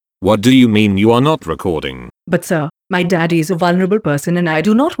What do you mean you are not recording? But sir, my daddy is a vulnerable person and I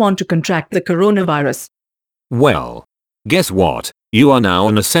do not want to contract the coronavirus. Well, guess what? You are now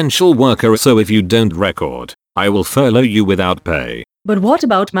an essential worker, so if you don't record, I will furlough you without pay. But what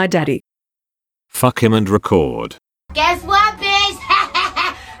about my daddy? Fuck him and record. Guess what, bitch?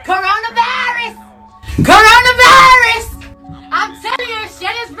 Coronavirus! Coronavirus! I'm telling you,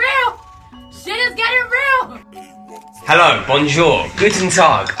 shit is real! Shit is getting real! Hello, bonjour, guten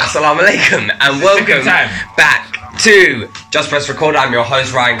tag, assalamu alaikum, and welcome back to Just Press Record. I'm your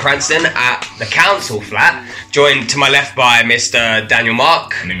host, Ryan Cranston, at the council flat, joined to my left by Mr. Daniel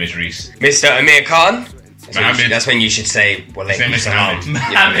Mark. My name is Reese. Mr. Amir Khan. Mohammed. That's when you should say, well, His name is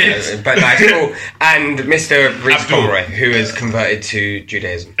Mohammed. But nice, cool. And Mr. Reese Abdul. Pomeroy, who has converted to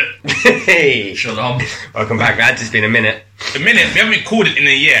Judaism. Hey, Shalom. welcome back, lads. It's been a minute. A minute, we haven't recorded in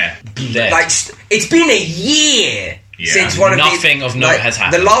a year. Like, it's been a year since one of Nothing of note has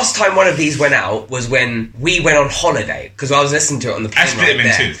happened. The last time one of these went out was when we went on holiday, because I was listening to it on the plane. I split them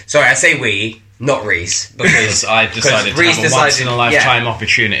in two. Sorry, I say we, not Reese, because I decided to Reese have a once-in-a-lifetime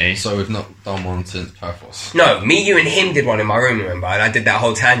opportunity. So we've not done one since Paphos. No, me, you, and him did one in my room, remember? And I did that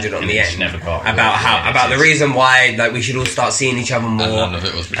whole tangent on the It's end never got about the reason why we should all start seeing each other more none of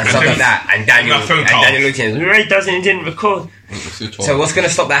it was and stuff like that. And Daniel My phone call. looked at him, Ray doesn't, it didn't record. So what's going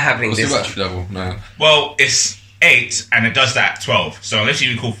to stop that happening What's this the time? battery level now? Well, it's 8 and it does that at 12. So unless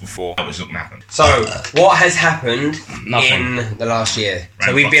you record for 4 hours, it won't happen. So, what has happened Nothing. in the last year? So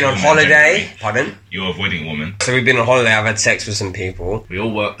Right, we've been on fuck you, man, holiday. January. Pardon? You're avoiding a woman. So we've been on holiday. I've had sex with some people. We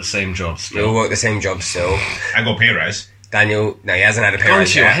all work the same jobs. We all work the same job still. I got pay rise. Daniel, no, he hasn't had a pay Gone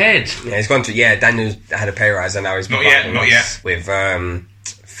rise to your yet. head. Yeah, he's gone to. Yeah, Daniel's had a pay rise and now he's Not yet, providing not us yet. with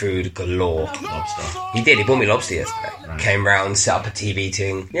food galore. Lobster. He did. He bought me lobster yesterday. Came round, set up a TV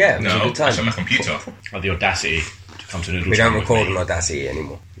thing. Yeah, it was a No, good time. it's on my computer. Had the audacity to come to Noodle We don't Town record with on Audacity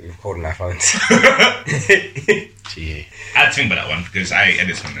anymore. We record on our phones. me. I had to think about that one because I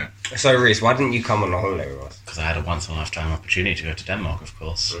edit on that. So Reese, why didn't you come on a holiday with us? Because I had a once-in-a-lifetime opportunity to go to Denmark, of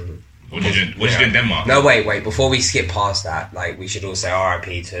course. What did you do in Denmark? No, wait. Before we skip past that, we should all say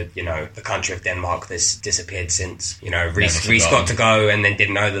RIP to, the country of Denmark that's disappeared since. Reese forgotten. got to go and then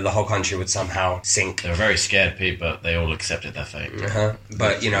didn't know that the whole country would somehow sink. They were very scared people, but they all accepted their fate.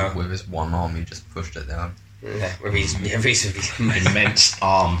 But, With his one arm, he just pushed it down. Reese. Immense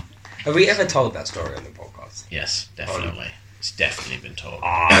arm. Have we ever told that story on the podcast? Yes, definitely. It's definitely been told.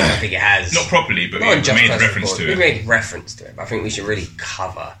 I don't think it has. Not properly, but Not we on Just made Press reference Record. to We it. made reference to it, but I think we should really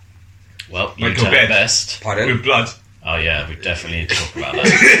cover. Well, you Went to tell bed. it best. Pardon? With blood. Oh yeah, we definitely need to talk about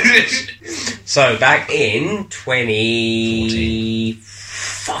that. So, back in 20...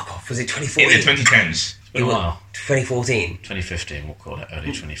 Fuck off, was it In 2014? the 2010s. It's been a while. 2014. 2015, we'll call it early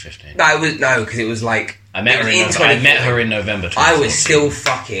 2015. No, because it was like... I met it her was in I met 2014. her in November 2014. I was still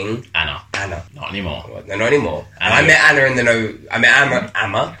fucking Anna. Anna. Not anymore. No, not anymore. And I Anna. met Anna in the I met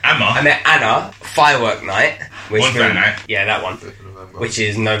Amma. I met Anna firework night. Which One fair night. Yeah, that one. 5th of November. Which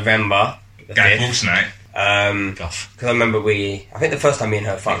is November the Guy 5th. Fawkes night. Gough. Because I remember I think the first time me and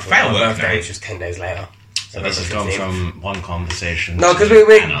her fucked was my Firework birthday, night. which was 10 days later. So this has gone from one conversation. No, to because we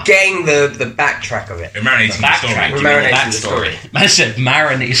were Anna. getting the backtrack of it. We're marinating the Backtrack. story. We're marinating That the story. story. Man said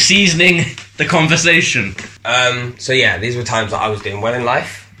marinate, seasoning the conversation. So yeah, these were times that I was doing well in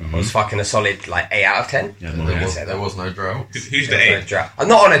life. I was fucking a solid 8 out of 10. Yeah, There was no drought. Who's the There was no 8? drought. I'm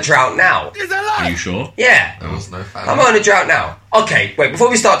not on a drought now. Are you sure? Yeah. There was no fan. I'm on a drought now. Okay, wait, before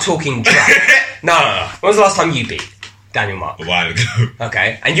we start talking drought. No. When was the last time you beat Daniel Mark? A while ago.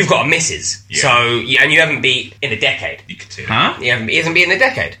 Okay, and you've got a missus. Yeah. So, and you haven't beat in a decade. You could say Huh? He hasn't beat in a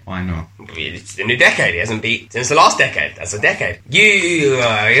decade. Why not? It's in a decade. He hasn't beat since the last decade. That's a decade. You're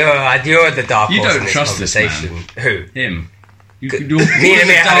the dark You horse don't in this trust this conversation. Who? Him. Me and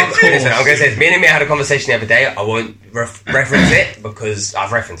Amir had listen, I'm going to say this. Me and Amir had a conversation the other day. I won't reference it because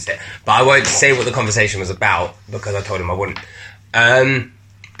I've referenced it. But I won't say what the conversation was about because I told him I wouldn't.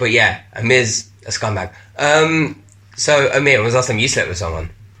 But yeah, Amir's a scumbag. So Amir, when was the last time you slept with someone?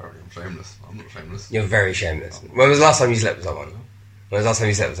 Apparently I'm shameless. I'm not shameless. You're very shameless. When was the last time you slept with someone? When was the last time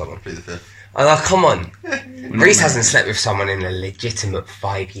you slept with someone? Plead the 5th. I'm like, come on. Reese hasn't slept with someone in a legitimate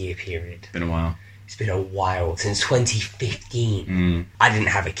 5-year period. Been a while. It's been a while, since 2015. I didn't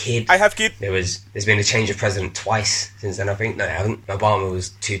have a kid. I have kid. There's been a change of president twice since then, I think. No, it hasn't. Obama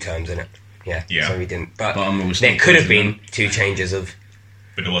was 2 terms in it. Yeah. Yeah. So we didn't. But Obama was there still could have president. been 2 changes of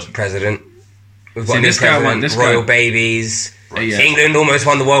But there wasn't. president. We've got See, a new this guy president, won- this royal guy- bays. Yeah. England almost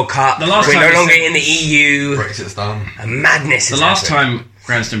won the World Cup. The last We're time no he longer said- in the EU. Brexit's done. A madness The has last happened. time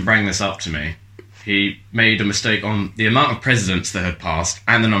Cranston brought this up to me, he made a mistake on the amount of presidents that had passed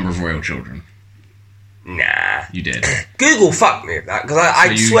and the number of royal children. Nah. You did. Google fucked me with that, because I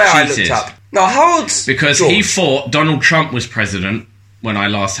you swear I cheated. looked up. No, how old's Because George? he thought Donald Trump was president when I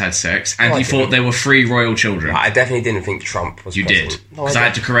last had sex, and No, I he thought didn't. there were 3 royal children. I definitely didn't think Trump was You president. did. No, Because I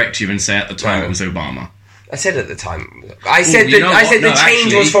had to didn't. correct you and say at the time No. it was Obama. I said at the time. I said You know I said what? the change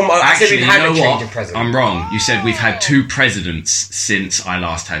actually- was from. I said actually, we've had you a know change what? of president. I'm wrong. You said we've had 2 presidents since I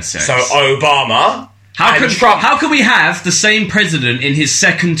last had sex. So Obama. how and could Trump. How can we have the same president in his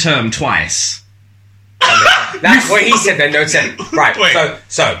second term twice? That's what he said. Then no sense. Right. Wait.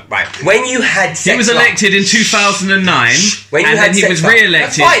 So right. When you had sex, He was elected in 2009, When you and had then he sex was last-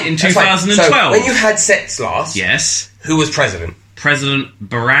 re-elected That's fine, in that's fine. 2012. So when you had sex last, Yes, who was president? President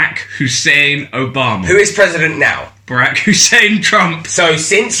Barack Hussein Obama. Who is president now? Barack Hussein Trump. So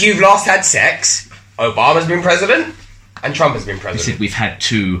since you've last had sex, Obama's been president and Trump has been You president. said we've had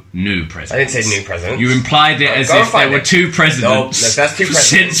 2 new presidents. I didn't say new presidents. You implied it as Go if there find were it. 2 presidents. No, that's 2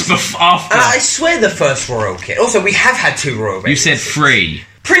 presidents. Since after. And I swear the first royal kid. Also, we have had 2 royal You babies. said 3.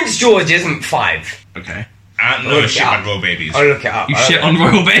 Prince George isn't 5. Okay. I don't know Look it shit up. about royal babies. I'll look it up. You I'll shit look on it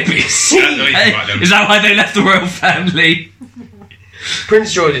up. royal babies. I don't know anything about them. Is that why they left the royal family?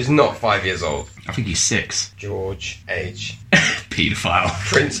 Prince George is not 5 years old. I think he's 6. George age. Paedophile.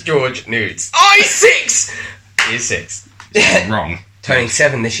 Prince George nudes. Oh, he's 6! He's 6. Wrong. Turning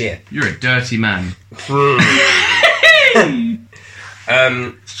 7 this year. You're a dirty man.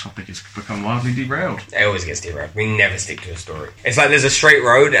 This topic has become wildly derailed. It always gets derailed. We never stick to a story. It's like there's a straight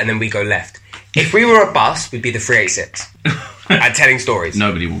road and then we go left. If we were a bus, we'd be the 386. At telling stories.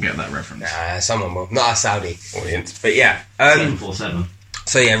 Nobody will get that reference. Someone will. Not our Saudi audience. But yeah. 747.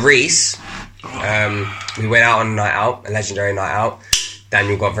 So yeah, Reese. We went out on a night out, a legendary night out.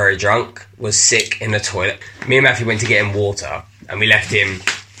 Daniel got very drunk, was sick in the toilet. Me and Matthew went to get him water, and we left him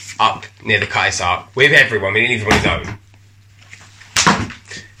up near the Kaisar with everyone. We didn't leave him on his own.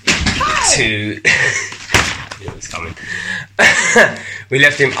 It's coming. We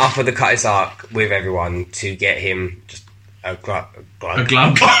left him up at the Kaisar with everyone to get him just a glug. A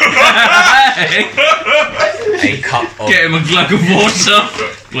glug. A cup of. Get him a glug of water.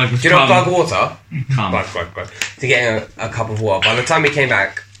 Glug of Do you know cum. glug water? Cum. Glug. To get him a cup of water. By the time we came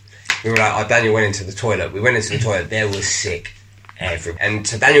back, we were like, Daniel went into the toilet. We went into the toilet. There was sick everywhere. And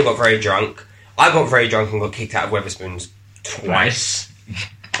so Daniel got very drunk. I got very drunk and got kicked out of Weatherspoons twice.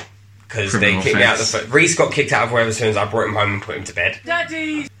 Because they Criminal kicked me out offence. the foot. Reese got kicked out of Weatherspoons. I brought him home and put him to bed.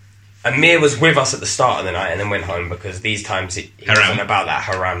 Daddy. Amir was with us at the start of the night and then went home because these times he Haram. wasn't about that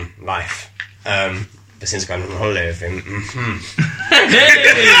haram life. But since going on holiday with him,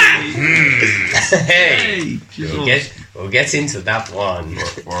 hey, we'll get into that one.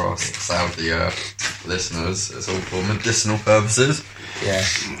 For our Saudi listeners, it's all for medicinal purposes. Yeah,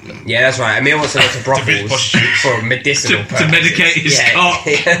 that's right. Amir wants to go to visit brothels prostitutes. for medicinal To purposes. medicate his Yeah. cock.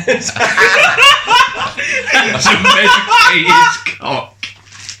 Yes. To medicate his cock.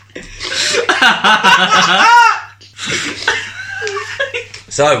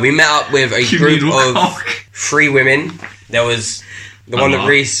 So we met up with a group Communal of cock. 3 women. There was the one that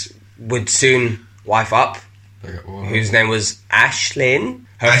Reese would soon wife up, whose name was Ashlyn.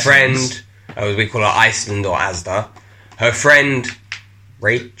 Her Iceland. friend, we call her Iceland or Asda. Her friend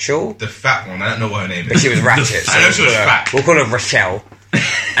Rachel, The fat one, I don't know what her name but is. she was Ratchet. I know she was fat. We'll call her Rochelle.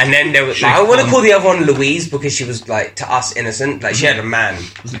 And then there was, I want to call the other one Louise because she was like to us innocent. Like she had a man.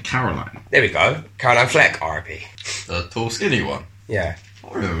 Was it Caroline? There we go, Caroline Fleck, R.I.P. The tall, skinny one. Yeah.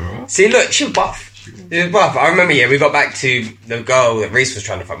 I remember her. See, look, she was buff. She was buff. I remember, we got back to the girl that Reese was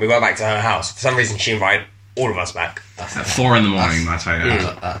trying to fuck. We got back to her house. For some reason, she invited all of us back. At 4 in the morning, I tell you.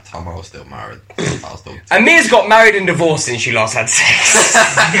 At that time, I was still married. I was still. Amir's got married and divorced since she last had sex.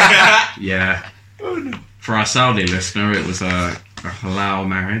 Yeah. For our Saudi listener, it was a halal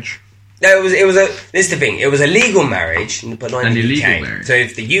marriage. No, it was a. This is the thing. It was a legal marriage, but not in An the illegal UK. marriage. So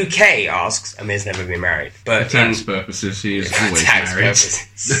if the UK asks, Amir's never been married. For But tax purposes, he is for always tax married.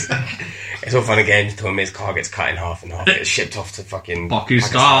 purposes, it's all fun and games until Amir's car gets cut in half and half gets shipped off to fucking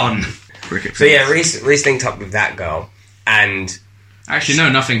Pakistan. Cricket So yeah, fields. Reese linked up with that girl, and Actually,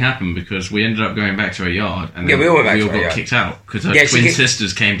 no, nothing happened because we ended up going back to her yard, and Yeah, then we all went back we to all her got yard. kicked out because her Yeah, she twin get-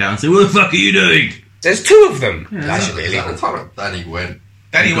 sisters came down and said, "What the fuck are you doing?" there's 2 of them. That should be Is that the illegal. time that Danny went?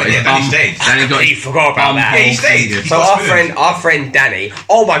 Danny went, yeah, Danny stayed. Danny got He forgot about that. Yeah, he stayed. He So got smooth. our friend Danny.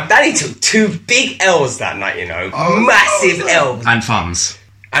 Oh my, Danny took 2 big L's that night. Massive L's and funds.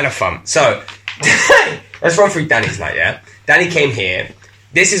 and a fun. So let's run through Danny's night. Yeah, Danny came here.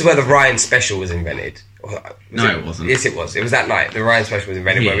 This is where the Ryan Special was invented. No, it wasn't. Yes, it was. It was that night. The Ryan Special was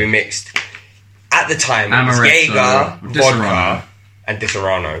invented where Yeah. we mixed. At the time, it was Amaretto, Jaeger, Disaronno. vodka, and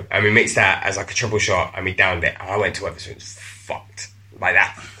Disaronno, and we mixed that as like a triple shot, and we downed it. And I went to Everton. It was fucked. Like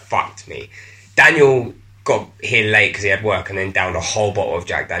that fucked me. Daniel got here late because he had work, and then downed a whole bottle of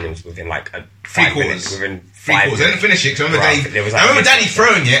Jack Daniels within like 5 minutes. Within 3 5 quarters. I didn't finish it because I Right, remember Danny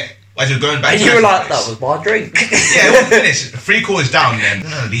throwing it as he was going back. And to you the were like, place. that was my drink. Yeah, it wasn't finished. 3 quarters down then.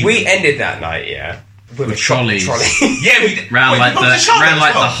 We ended that night, with a trolleys. trolley. Yeah, we Round wait, like we bumped into the Charlotte round as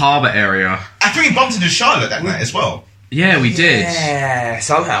like well. the harbour area. I think we bumped into Charlotte that night as well. Yeah, we did. Yeah,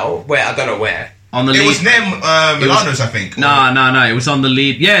 somehow. Where I don't know where. On the It lead. was near Milano's, I think. No, it was on the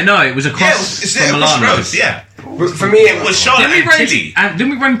lead. Yeah, no, it was across Yeah, it's there from across the road. Milano's. Yeah. For me, it It was was. Charlotte Didn't we, and run Tilly. into, didn't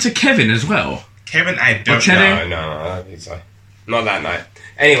we run into Kevin as well? Kevin, I don't Cheddar? know. No, I don't think so. Not that night.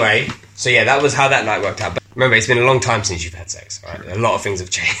 Anyway, so yeah, that was how that night worked out. But remember, it's been a long time since you've had sex, right? A lot of things have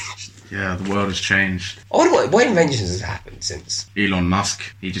changed. Yeah, the world has changed. I wonder what inventions has happened since. Elon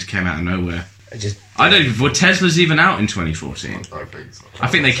Musk, he just came out of nowhere. I I don't even. Were Teslas even out in 2014? I don't think so. I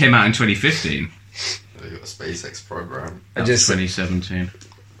think they came out in 2015. They got a SpaceX program. I just 2017.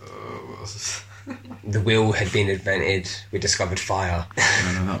 What else is the wheel had been invented. We discovered fire.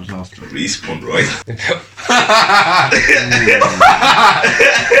 No, that was last time. Reese Conroy.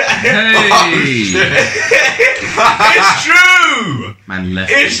 Hey! It's true! Man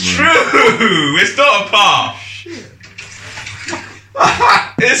left. It's the room. true! It's not a par.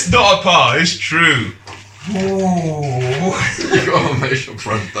 It's not a par, it's true. Ooh. You gotta make sure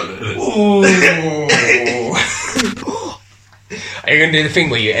front done it. Are you going to do the thing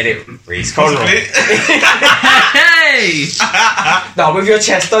where you edit Reese Conroy? Possibly. Hey! No, with your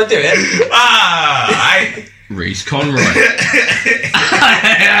chest, don't do it. Reese Conroy.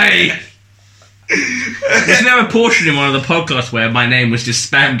 Hey! There's now a portion in one of the podcasts where my name was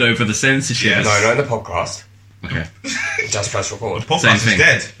just spammed over the censorship. Yes. No, not in the podcast. Okay. Just press record. Podcast Same is thing.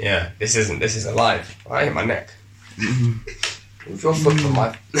 dead. Yeah, this isn't live. I hit my neck. With your foot from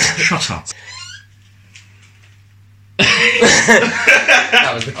my... Shut up.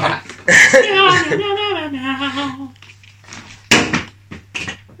 That was the cat.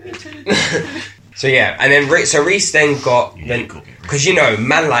 So yeah, and then Reese then got because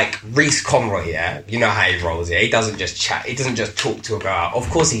man like Reese Conroy, yeah, you know how he rolls. Yeah, he doesn't just chat. He doesn't just talk to a girl. Of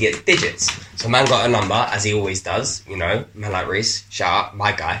course, he gets digits. So man got a number as he always does. Man like Reese, shout out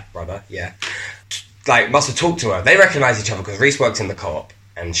my guy, brother. Yeah, like must have talked to her. They recognise each other because Reese works in the co-op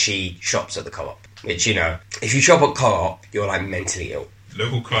and she shops at the co-op. Which if you shop at co-op, you're like mentally ill.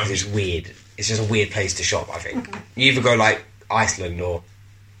 Local club. It's weird. It's just a weird place to shop. I think you either go like Iceland or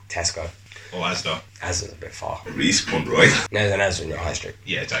Tesco. Or Asda. Asda's a bit far. Reese Conroy. No, than Asda in your high street.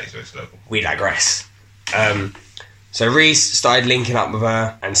 Yeah, exactly, so it's local. We digress. So Reese started linking up with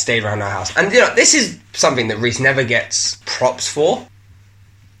her and stayed around her house. And this is something that Reese never gets props for.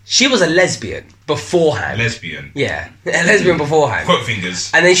 She was a lesbian beforehand. Lesbian. Yeah, a lesbian beforehand. Quote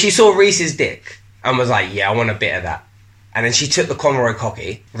fingers. And then she saw Reese's dick and was like, yeah, I want a bit of that. And then she took the Conroy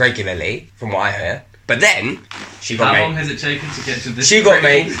cocky regularly, from what I heard. But then she got How made. long has it taken to get to this She got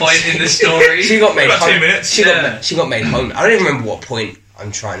critical made. point in the story? She got made. About 2 minutes. She Yeah. got made home. I don't even remember what point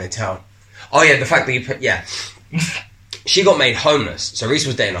I'm trying to tell. Oh yeah, the fact that you put She got made homeless. So Reese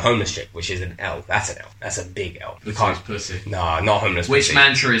was dating a homeless chick, which is an L. That's an L. That's a big L. You Pussy is can't. pussy. Nah, not homeless. Which pussy.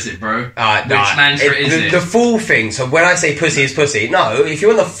 mantra is it, bro? Which Nah, mantra is it? The full thing. So when I say pussy is pussy, no. If you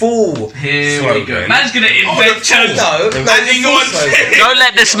want the full Here we go. slogan, Man's gonna invent terms. no. And the you full got slogan. Don't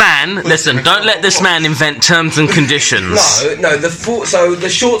let this man listen. Don't let this man invent terms and conditions. No. The full. So the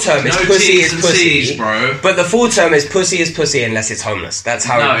short term is No pussy T's is and pussy, C's, bro. But the full term is pussy unless it's homeless. That's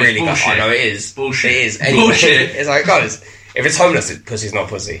how No, it it's really goes. bullshit. I know it is. Bullshit. It is. Anyway, Bullshit. It's like it goes. If it's homeless, pussy's not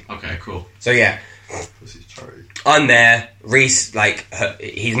pussy. Okay, cool. So yeah, Pussy's cherry. I'm there. Reese,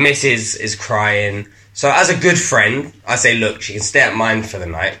 his missus is crying. So as a good friend, I say, look, she can stay at mine for the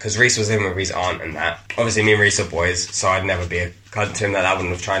night because Reese was in with Reese's aunt and that. Obviously, me and Reese are boys, so I'd never be a cunt to him that I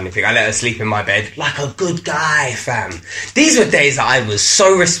wouldn't have tried anything. I let her sleep in my bed like a good guy, fam. These were days that I was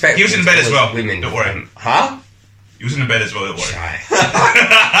so respectful. He was in bed as towards well. Women, Don't worry. Huh? He was in the bed as well, don't worry. Shy.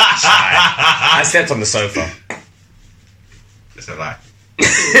 I slept on the sofa. That's a lie.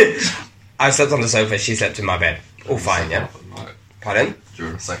 I slept on the sofa. She slept in my bed. All fine, yeah. Half of the night. Pardon?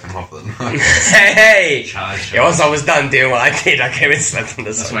 During the second half of the night. Hey! Charge. Yeah, once I was done doing what I did, I came and slept on the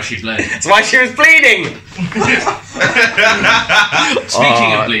That's sofa. why she bled. That's why she was bleeding!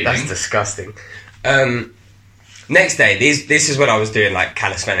 Speaking of bleeding, That's disgusting. Next day, this is what I was doing, like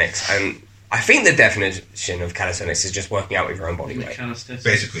calisthenics, and I think the definition of calisthenics is just working out with your own body weight.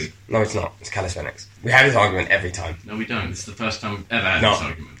 Basically. No, it's not. It's calisthenics. We have this argument every time. No, we don't. This is the first time we've ever had No. this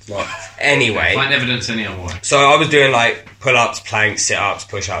argument. It's not. Anyway. Find evidence any other way. So I was doing like pull-ups, planks, sit-ups,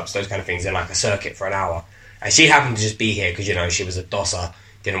 push-ups, those kind of things in like a circuit for an hour. And she happened to just be here because, she was a dosser,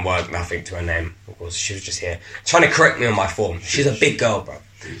 didn't work, nothing to her name. Of course, she was just here. Trying to correct me on my form. She's a big girl, bro.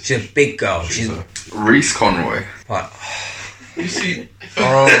 She's a big girl. She's Reese Conroy. like, You see,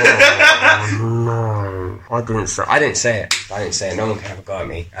 oh no! I didn't say it. No one can have a go at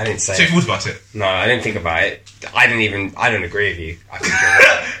me. I didn't say So you it. thought about it? No, I didn't think about it. I don't agree with you. I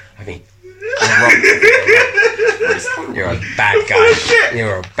think you're a bad guy.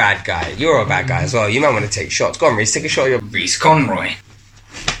 You're a bad guy. You're a bad guy as well. You might want to take shots. Go on, Reese. Take a shot of your Reese Conroy.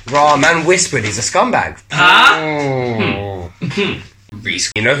 raw man. Whispered he's a scumbag. Oh.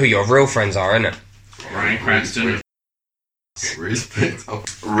 Reese. You know who your real friends are, innit? Ryan Cranston. Reese picked up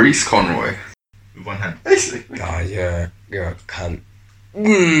Reese Conroy. With one hand. Basically. Oh, you're a cunt.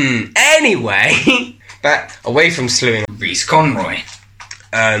 Anyway, but away from slewing. Reese Conroy.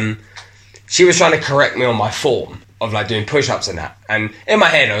 She was trying to correct me on my form of like doing push-ups and that. And in my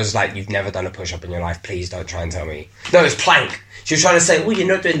head, I was like, "You've never done a push-up in your life. Please don't try and tell me." No, it's plank. She was trying to say, "Well, you're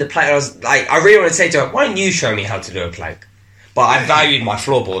not doing the plank." I was like, I really want to say to her, "Why don't you show me how to do a plank?" But I valued my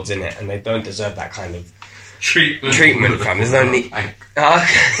floorboards in it, and they don't deserve that kind of treatment. Fam. There's no need. Plank.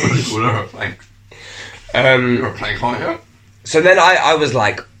 You're a plank. You're a plank, aren't you? So then I was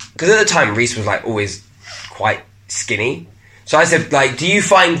like, because at the time Reese was like always quite skinny. So I said, like, do you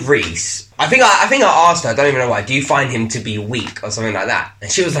find Reese? I think I asked her. I don't even know why. Do you find him to be weak or something like that?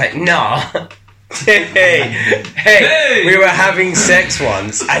 And she was like, no. hey, we were having sex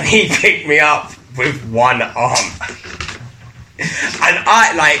once, and he picked me up with one arm, and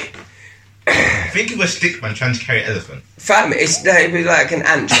I like. Think of a stick man trying to carry an elephant. Fam, it was like an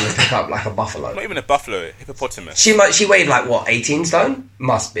ant trying to pick up like a buffalo. Not even a buffalo, a hippopotamus. She weighed like what, 18 stone?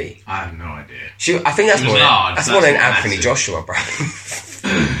 Must be. I have no idea. I think that's She was more. large, That's that's more than not Anthony massive. Joshua, bro.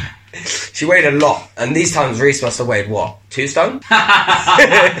 She weighed a lot, and these times Reese must have weighed what, 2 stone?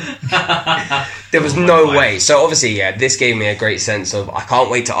 There was no way. So obviously, yeah, this gave me a great sense of I can't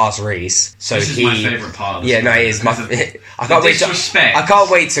wait to ask Reese. So This is my favourite part of this. Yeah, no, it is. I can't wait disrespect. I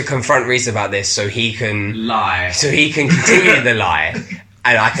can't wait to confront Reese about this, so he can Lie. continue the lie,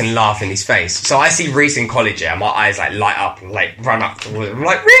 and I can laugh in his face. So I see Reese in college, yeah, and my eyes like light up and like run up towards him. I'm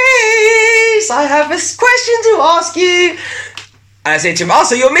like, Reese, I have a question to ask you. And I said to him, oh,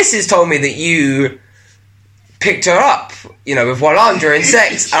 so your missus told me that you picked her up, you know, with one arm during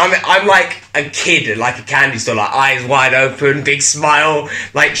sex. And I'm like a kid, like a candy store, like eyes wide open, big smile,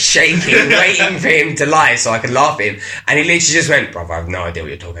 like shaking, waiting for him to lie so I could laugh at him. And he literally just went, brother, I have no idea what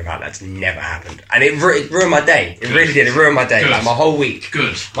you're talking about. That's never happened. And it ruined my day. It really did. It ruined my day. Good. Like my whole week.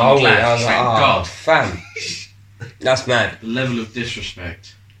 Good. My whole I'm week. glad. I was like, Thank oh, God. fam. That's mad. The level of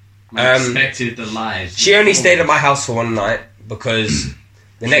disrespect. I expected the lies. She only stayed at my house for one night because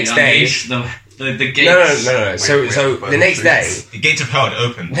the next day... The gates. No. So the next day... The gates of hell had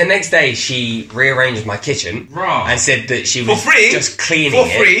opened. The next day, she rearranged my kitchen and said that she was just cleaning For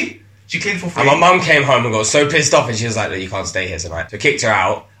free? She cleaned for free? And my mum came home and got so pissed off, and she was like, look, you can't stay here tonight. So I kicked her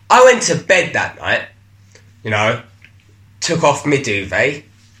out. I went to bed that night, you know, took off my duvet,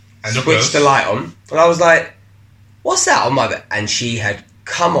 and switched the light on, and I was like, what's that on my bed? And she had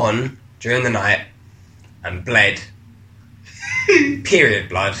come on during the night and bled, period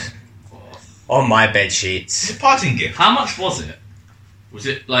blood, on my bed sheets. It's a parting gift. How much was it? Was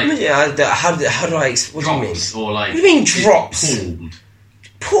it like... Yeah, how do I... What do you mean? Or like... What do you mean drops? Pooled.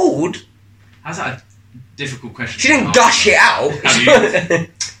 Pulled? How's that a difficult question? She didn't gush it out.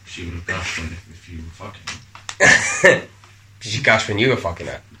 She would have gushed on it if you were fucking. Did you gush when you were fucking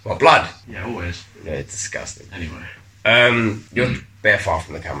her? What, blood? Yeah, always. Yeah, it's disgusting. Anyway. You're bare far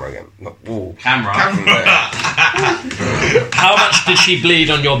from the camera again. Ooh. Camera. How much did she bleed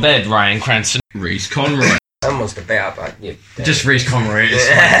on your bed, Ryan Cranston? Reese Conroy. Almost a bit up. Yeah. Just Reese Conroy.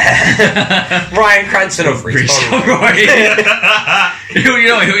 Ryan Cranston of Reese Conroy. You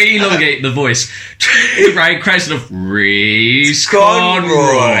know, he'll elongate the voice. Ryan Cranston of Reese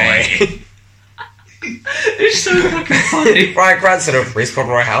Conroy. It's so fucking funny. Ryan Cranston of Reese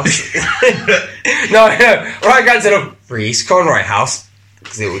Conroy House. no, Ryan Cranston of Reese Conroy House.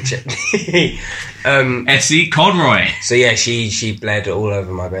 Because it will check. Essie Conroy. So yeah, she bled all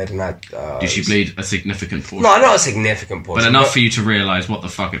over my bed, and that. Did she bleed a significant portion? No, not a significant portion, but enough for you to realise what the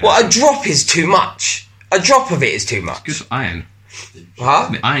fuck it Well, is. a drop is too much. A drop of it is too much. Good iron. Huh?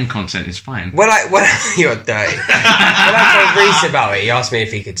 The iron content is fine. When you're dirty. When I told Reese about it, he asked me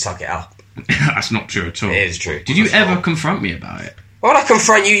if he could suck it up. That's not true at all. It is true. Did you ever confront me about it? Why would I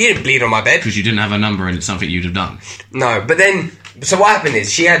confront you? You didn't bleed on my bed. Because you didn't have a number and it's something you'd have done. No, but then... So what happened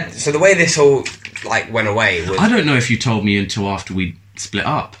is, so the way this all, like, went away was... I don't know if you told me until after we split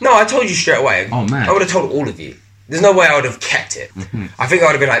up. No, I told you straight away. Oh, man. I would have told all of you. There's no way I would have kept it. Mm-hmm. I think I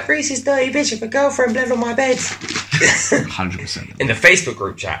would have been like, Reese is dirty bitch if a girlfriend bled on my bed. 100%. In the Facebook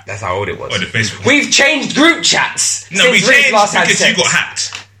group chat, that's how old it was. Oh, the Facebook. We've changed group chats No, we since Reese changed last had because sex. you got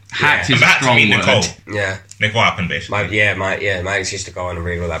hacked. Hacked is I a had to strong meet word. Nicole. Yeah. Nick, what happened, basically? My ex used to go on and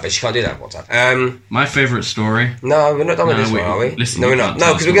read all that, but she can't do that on WhatsApp. My favourite story. No, we're not done with No, this one, are we? listen, No, you we're not. can't No,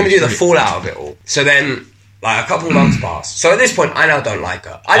 tell because we're going to do the stories. fallout of it all. So then, like, a couple of months passed. So at this point, I now don't like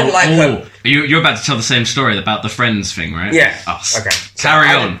her. I didn't like her. You're about to tell the same story about the friends thing, right? Yeah. Us. Okay. Carry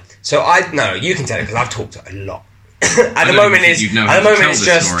on. No, you can tell it because I've talked to her a lot. At the don't moment, think it's you'd know how to tell it's this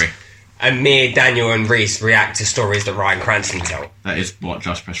just story. and me, Daniel, and Reese react to stories that Ryan Cranston tell. That is what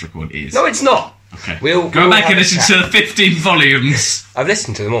Just Press Record is. No, it's not. Okay. We'll Go back have and a listen chat. to the 15 volumes. I've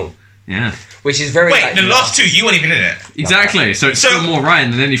listened to them all, Yeah. which is very. Wait, the last two, you weren't even in it. Exactly. So it's still more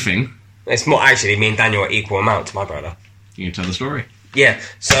Ryan than anything. It's more actually. Me and Daniel are equal amount to my brother. You can tell the story. Yeah,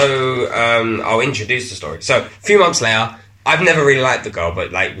 so I'll introduce the story. So a few months later, I've never really liked the girl,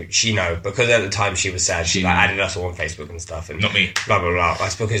 but like she because at the time she was sad. She like, added us all on Facebook and stuff, and Not me. blah blah blah.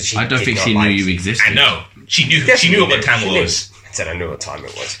 That's because she. I don't did think not she knew like you existed. I know. She knew. Yes, She knew what time she it knew. was. I said I knew what time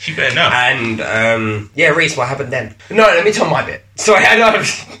it was. She better know. And yeah, Reese, what happened then? No, let me tell my bit. Sorry, I know.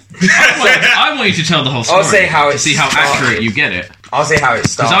 I want you to tell the whole story. I'll say how to it see how started. accurate you get it. I'll say how it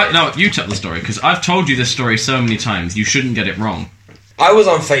started. No, you tell the story because I've told you this story so many times. You shouldn't get it wrong. I was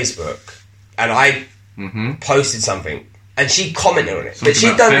on Facebook and I Mm-hmm. posted something, and she commented on it. Something but she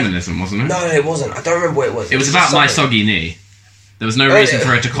about done feminism, wasn't it? No, it wasn't. I don't remember what it was. It was about my something. soggy knee. There was no reason for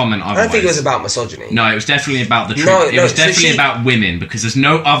her to comment I otherwise. don't think it was about misogyny. No, it was definitely about the truth. No, it was so definitely she- about women because there's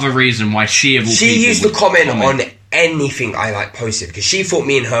no other reason why she of all She people used to would comment on anything I like posted because she thought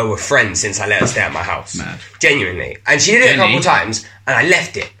me and her were friends since I let her stay at my house. Mad. Genuinely. And she did it a Jenny. couple of times and I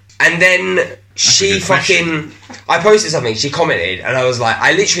left it. And then she good question. I posted something, she commented, and I was like,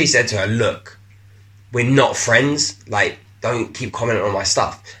 I literally said to her, look, we're not friends. Like, don't keep commenting on my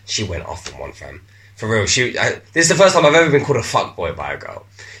stuff. She went off on one, fam. For real. This is the first time I've ever been called a fuckboy by a girl.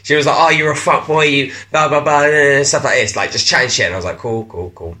 She was like, oh, you're a fuckboy, you blah, blah, blah, stuff like this. Like, just chatting shit. And I was like,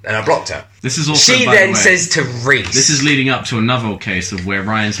 cool. And I blocked her. This is also, She by the then way, says to Reese. this is leading up to another case of where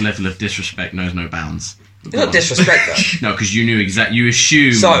Ryan's level of disrespect knows no bounds. It's not disrespect, though. No, because you knew you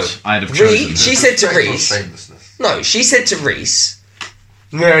assumed So, I'd have chosen her. she said to Respect or Reese. shamelessness. No, she said to Reese,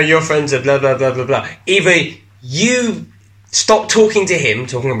 no, your friends are blah, blah, blah, blah, blah. Either you stop talking to him,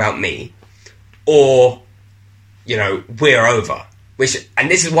 talking about me, or, you know, we're over. And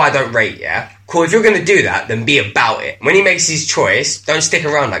this is why I don't rate, yeah? Cool, if you're going to do that, then be about it. When he makes his choice, don't stick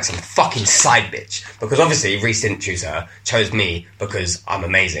around like some fucking side bitch. Because obviously, Reese didn't choose her, chose me because I'm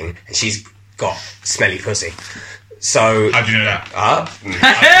amazing, and she's got smelly pussy. So... How do you know that?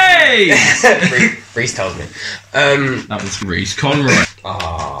 Hey! Reese tells me. That was Reese Conroy.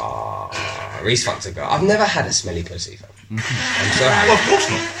 Reese fucked a girl. I've never had a smelly pussy. I'm so happy. Well, of course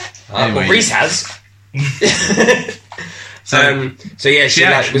not. Anyway. Well, Reese has. So yeah, she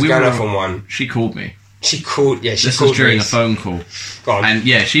was going off on one. She called me. She called. Yeah, she This called was during Reese. a phone call. Go on. And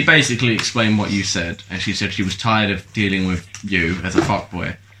yeah, she basically explained what you said, and she said she was tired of dealing with you as a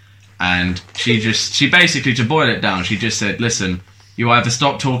fuckboy. And she basically, to boil it down, she just said, listen, you either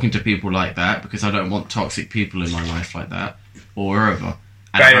stop talking to people like that, because I don't want toxic people in my life like that, or we're over.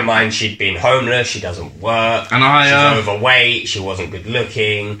 And Bearing in mind, she'd been homeless, she doesn't work, And she's overweight, she wasn't good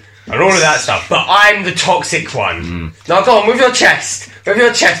looking, and all of that stuff. But I'm the toxic one. Now go on, with your chest. With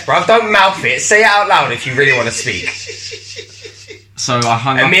your chest, bruv. Don't mouth it. Say it out loud if you really want to speak. So I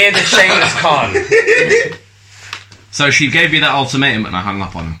hung up. Amir the Shameless Khan. So she gave me that ultimatum, and I hung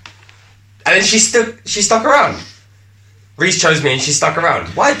up on her. And then she stuck around. Reese chose me and she stuck around.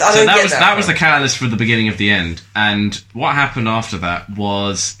 Why? I don't So get that was the catalyst for the beginning of the end. And what happened after that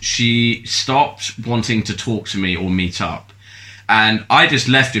was she stopped wanting to talk to me or meet up. And I just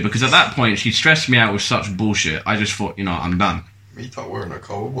left it because at that point she stressed me out with such bullshit. I just thought, I'm done. Meet up wearing a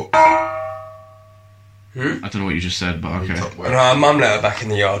cold. What? I don't know what you just said, but okay. Meet up And wearing. our mum let her back in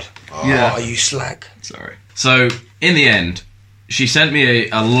the yard. Yeah. Oh, are you slag? Sorry. So, in the end, she sent me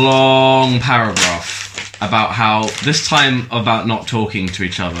a long paragraph about how this time about not talking to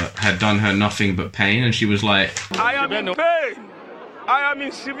each other had done her nothing but pain, and she was like, I am in pain. I am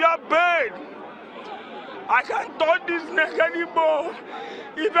in severe pain. I can't touch this neck anymore.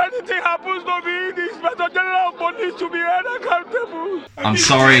 If anything happens to me, the Inspector General of Police to be held accountable. I'm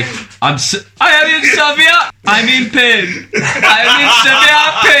sorry. I am in severe. I'm in pain. I am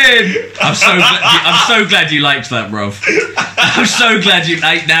in severe pain. I'm so glad you liked that, bro. I'm so glad you.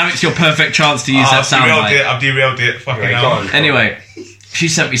 Now it's your perfect chance to use that soundbite. I've derailed it. Fucking Right, hell. go on. Anyway, she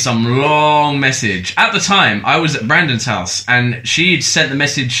sent me some long message. At the time, I was at Brandon's house, and she'd sent the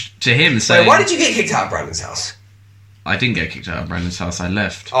message to him saying, Wait, why did you get kicked out of Brandon's house? I didn't get kicked out of Brandon's house. I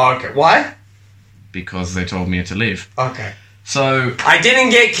left Oh, okay. Why? because they told me to leave. Okay. So I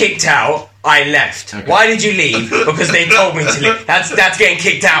didn't get kicked out. I left. Okay. Why did you leave? Because they told me to leave. That's getting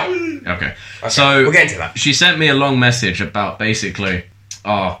kicked out. Okay. So we'll get into that. She sent me a long message about basically,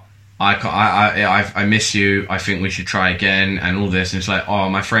 I miss you. I think we should try again, and all this. And it's like,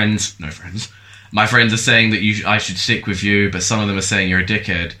 my friends are saying that I should stick with you, but some of them are saying you're a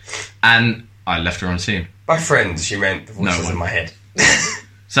dickhead, and I left her on scene. By friends, she meant the voices in my head.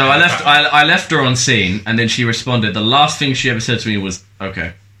 So I left her on scene, and then she responded. The last thing she ever said to me was,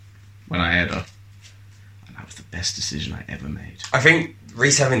 "Okay," when I aired her, and that was the best decision I ever made. I think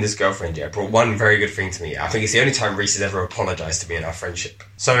Reese having this girlfriend, brought one very good thing to me. I think it's the only time Reese has ever apologised to me in our friendship.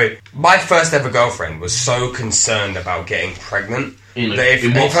 So, my first ever girlfriend was so concerned about getting pregnant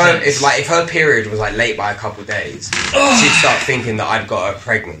that if her period was like late by a couple of days, she'd start thinking that I'd got her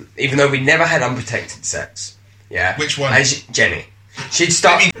pregnant, even though we never had unprotected sex. Yeah. Which one? Jenny. She'd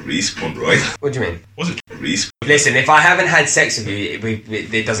start. Reese Conroy. What do you mean? Was it Reese? Listen, if I haven't had sex with you,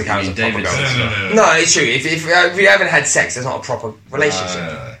 it doesn't count as a proper girlfriend. No, it's true. If you haven't had sex, it's not a proper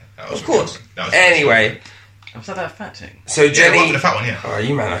relationship. Of course. Anyway. Was that fat thing? So Jenny. Yeah, the fat one, yeah. Oh,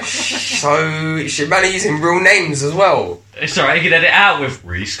 you man are man are using real names as well. It's alright, you can edit out with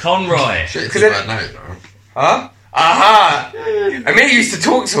Reese Conroy. Shit, it's a bad name, though. Huh? Aha! I mean, I used to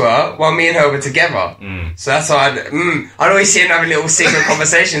talk to her while me and her were together. So that's why I'd always see him having little secret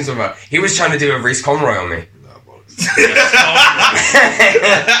conversations with her. He was trying to do a Reese Conroy on me.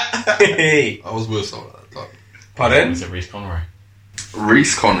 I was with someone at that time. Pardon? Was it Reese Conroy?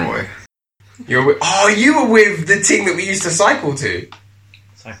 Reese Conroy. You were with the team that we used to cycle to.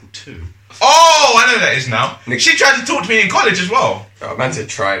 Cycle 2. Oh, I know who that is now. She tried to talk to me in college as well. Oh, man said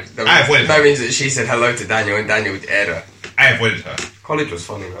tried. I avoided her. That means that she said hello to Daniel and Daniel aired her. I avoided her. College was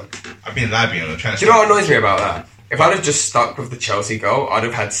funny, man. I've been labbing on her. Trying to Do you know what annoys me about that? If I'd have just stuck with the Chelsea girl, I'd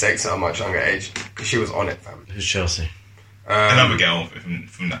have had sex at a much younger age. Because she was on it, fam. Who's Chelsea? Another girl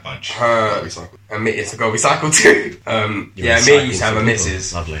from that bunch. It's a girl we cycled to. Me and you used to have a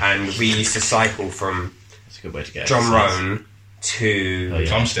missus. Lovely. And we used to cycle from That's a good way to get John exercise. Roan to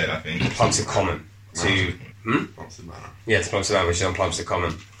Plumstead, I think. Plumstead Common. To Plumstead Manor. Yeah, to Plumstead Manor, which is on Plumstead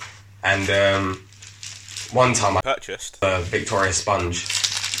Common. And one time I purchased a Victoria sponge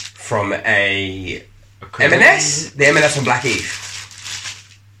from a M&S? The M&S on Blackheath.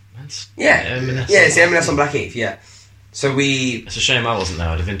 Yeah. M&S Yeah, it's the M&S on Blackheath, yeah. So we... It's a shame I wasn't there,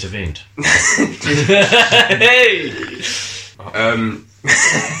 I'd have intervened. Reese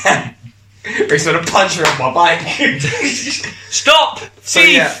would have punched her off my bike. Stop! So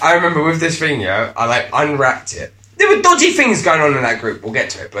yeah, I remember with this thing, I unwrapped it. There were dodgy things going on in that group, we'll get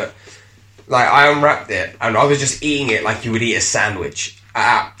to it, but I unwrapped it and I was just eating it like you would eat a sandwich,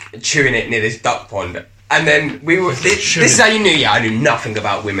 chewing it near this duck pond. And then this is how you knew, I knew nothing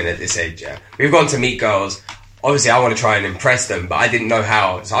about women at this age, We've gone to meet girls. Obviously, I want to try and impress them, but I didn't know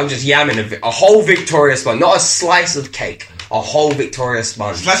how. So I'm just yamming a whole Victoria sponge, not a slice of cake, a whole Victoria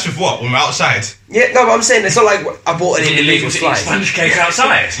sponge. Slice with what? When we're outside? Yeah, no, but I'm saying it's not like I bought an individual slice. Sponge cake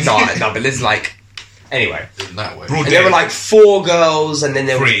outside? no, but there's like... Anyway. In that way. And there were like 4 girls, and then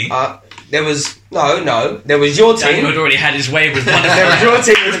there was... 3? There was... No. There was your team. Daniel had already had his way with one of There was them. your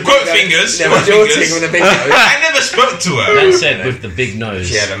team with the Quote fingers. There was your team with the big nose. I never spoke to her. That said, with the big nose.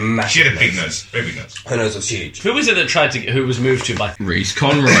 She had a massive She had a big nose. Very big nose. Her nose was huge. Who was it that who was moved to by... Reese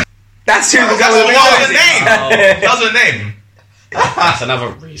Conroy. That's who the That's girl with the what big was her nose. name. That was her name. That's another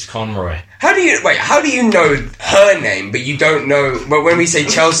Reese Conroy. How do you know her name, but you don't know... Well, when we say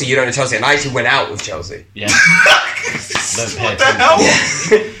Chelsea, you don't know Chelsea, and I actually went out with Chelsea. Yeah. Don't pay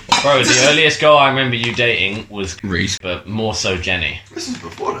attention. Bro, the earliest girl I remember you dating was Reese. But more so Jenny. This is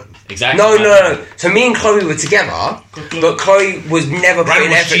before then. Exactly. No. So me and Chloe were together, but Chloe was never Ryan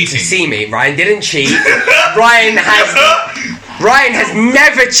putting was effort to cheating. see me. Ryan didn't cheat. Ryan has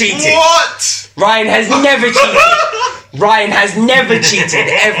never cheated. What? Ryan has never cheated. Ryan has never cheated,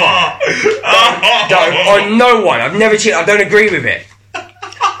 ever. On no one. I've never cheated. I don't agree with it.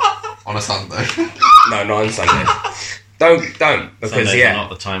 On a Sunday. No, not on Sunday. Don't. Because, Sundays are not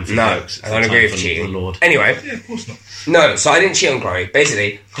the time for jokes. It's I don't the agree time with for cheating. the Lord. Anyway. Yeah, of course not. No, so I didn't cheat on Chloe.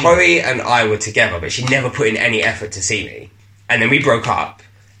 Basically, Chloe and I were together, but she never put in any effort to see me. And then we broke up,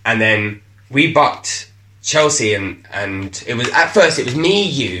 and then we bucked Chelsea, and it was at first it was me,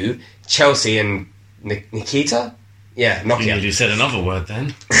 you, Chelsea, and Nikita. Yeah, Nokia. You said another word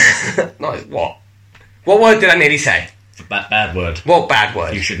then. No, what? What word did I nearly say? Bad word. What bad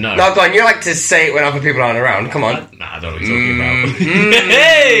word? You should know. No, go on. You like to say it when other people aren't around. Come on. Nah, I don't know what you're talking about.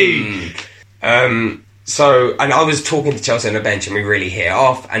 Hey! So, and I was talking to Chelsea on the bench, and we really hit it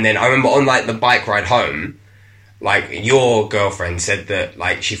off. And then I remember on like the bike ride home, like your girlfriend said that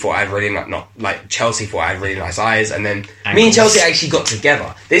like she thought I had really Chelsea thought I had really nice eyes, and then me and Chelsea actually got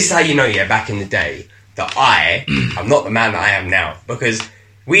together. This is how you know, back in the day that I'm not the man that I am now, because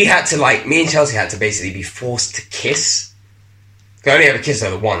we had to me and Chelsea had to basically be forced to kiss. I only ever kissed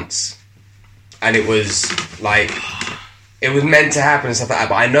her once, and it was like it was meant to happen and stuff like that.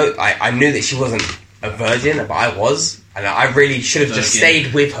 But I knew that she wasn't a virgin, but I was, and I really should have just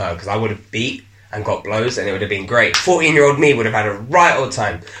stayed with her because I would have beat and got blows, and it would have been great. 14-year-old me would have had a right old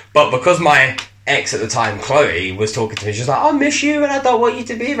time. But because my ex at the time, Chloe, was talking to me, she was like, I miss you and I don't want you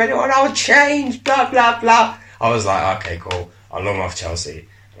to be with anyone, I would change, blah, blah, blah. I was like, okay, cool. I'll long off Chelsea,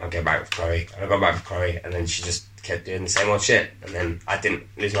 and I'll get back with Chloe. And I got back with Chloe, and then she just kept doing the same old shit. And then I didn't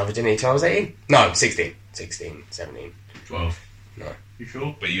lose my virginity until I was 18. No, 16, 17. 12. No. You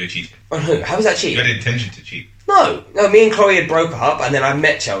sure? But you were cheating. On who? How was that cheating? You had intention to cheat. No, me and Chloe had broke up, and then I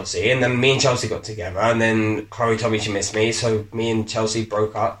met Chelsea, and then me and Chelsea got together, and then Chloe told me she missed me, so me and Chelsea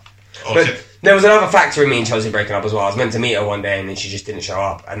broke up. Oh, but shit. there was another factor in me and Chelsea breaking up as well. I was meant to meet her one day, and then she just didn't show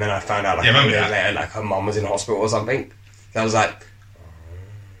up, and then I found out a few days later, her mum was in hospital or something. So I was like,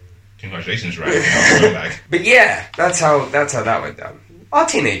 congratulations, right? But yeah, that's how that went down. Our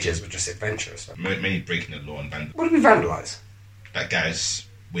teenagers were just adventurous. Mainly breaking the law and vandalism. What did we vandalise? That guy's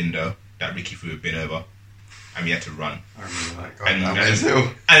window that Ricky threw a bin over, and we had to run. I remember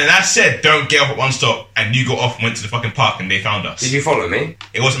that And then I said, don't get off at one stop, and you got off and went to the fucking park, and they found us. Did you follow me?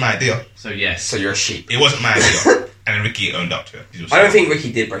 It wasn't my idea. So yes. So you're a sheep. It wasn't my idea. And then Ricky owned up to it. I don't think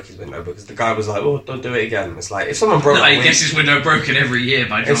Ricky did break his window, because the guy was like, oh, don't do it again. It's like, if someone broke my window... I guess his window broken every year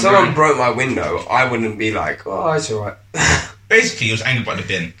by John If someone Green. broke my window, I wouldn't be like, oh, it's alright. Basically, he was angry about the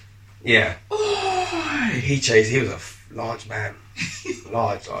bin. Yeah. He was a large man.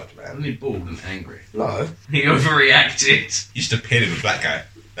 large man. Only bald and angry. No. He overreacted. You used to pair with a black guy.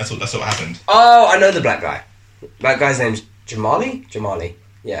 That's what happened. Oh, I know the black guy. That guy's name's Jamali?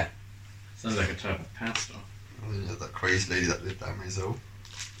 Yeah. Sounds like a type of pasta. That crazy lady that lived down Maysville.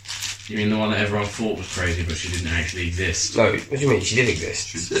 You mean the one that everyone thought was crazy, but she didn't actually exist? No, what do you mean? She did exist.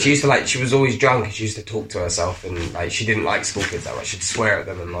 She used to she was always drunk, and she used to talk to herself, and she didn't like school kids that much. She'd swear at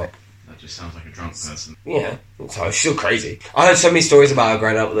them and That just sounds like a drunk person. Yeah, so she's still crazy. I heard so many stories about her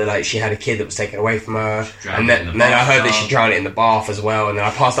growing up that she had a kid that was taken away from her, and then I heard that she drowned it in the bath as well, and then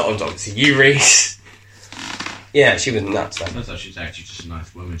I passed that on to obviously you, Reese. Yeah, she was nuts. Man. That's she's actually just a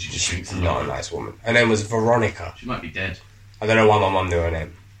nice woman. She's not a nice woman. Her name was Veronica. She might be dead. I don't know why my mum knew her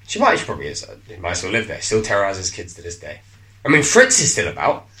name. She probably is. She might still live there. Still terrorises kids to this day. I mean, Fritz is still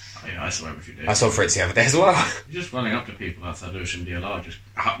about. Oh, yeah, I saw him a few days. I saw Fritz the other day as well. You're just running up to people outside Ocean DLR, just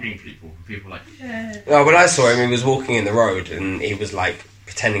hugging people. And people like, yeah. No, when I saw him, he was walking in the road, and he was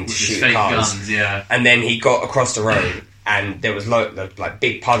pretending to shoot fake cars. Guns, yeah. And then he got across the road, and there was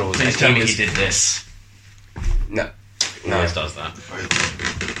big puddles. Please tell me he did this. No. He always does that.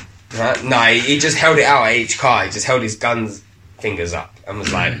 No, he just held it out at each car. He just held his gun's fingers up and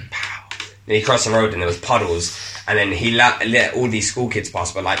was like, pow. Then he crossed the road and there was puddles. And then he let all these school kids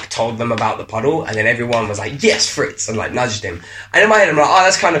pass, but told them about the puddle. And then everyone was like, yes, Fritz, and nudged him. And in my head, I'm like, oh,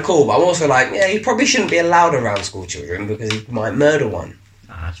 that's kind of cool. But I'm also like, yeah, he probably shouldn't be allowed around school children because he might murder one.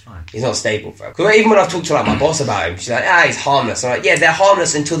 Nah, that's fine. He's not stable for her. Because even when I've talked to my boss about him, she's like, he's harmless. I'm like, yeah, they're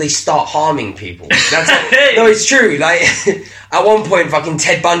harmless until they start harming people. No, it's true. At one point, fucking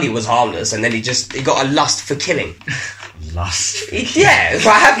Ted Bundy was harmless, and then he got a lust for killing. Lust? Yeah, that's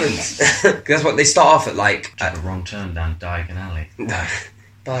what happens. That's what they start off at Took a wrong turn down Diagon Alley. No,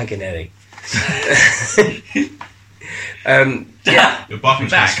 Diagon Alley. Yeah. Your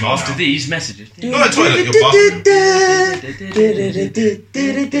bathroom's Back smell after now. these messages. Not a toilet, your bathroom.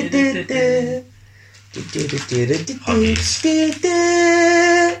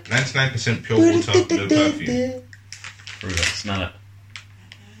 99% pure water, no perfume. Prove it, smell it.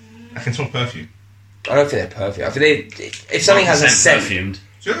 I can smell perfume. I don't think they're perfect. I think if something has a scent... perfumed.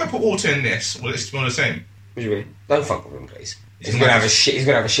 So if I put water in this, will it smell the same? What do you mean? Don't fuck with him, please. He's gonna have a shit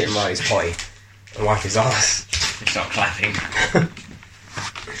in Riley's potty and wipe his ass. Start clapping.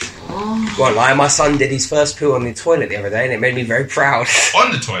 Won't lie, my son did his first poo on the toilet the other day, and it made me very proud.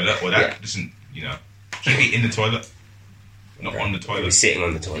 On the toilet, or that Yeah. isn't, should be in the toilet, not on the He toilet. was sitting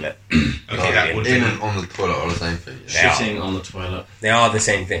on the toilet. Okay, that would In and on the toilet are the same thing. They are. Shitting on the toilet. They are the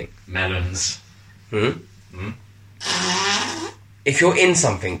same thing. Melons. If you're in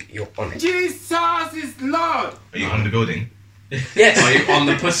something, you're on it. Jesus is Lord. Are you on the building? Yes. Are you on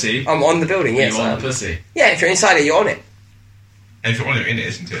the pussy? I'm on the building, yes. Are you I on am. the pussy? Yeah, if you're inside it, you're on it. And if you're on it, you're in it,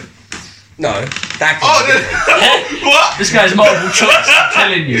 isn't it? No. That Oh, what? This guy's multiple choice, I'm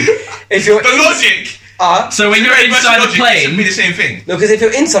telling you. If you're The logic! So when you're inside the It should be plane, the same thing. No, because if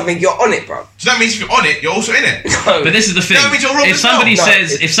you're in something, you're on it, bro. So that means if you're on it, you're also in it. No. but this is the thing. That means you're wrong If as well. somebody No,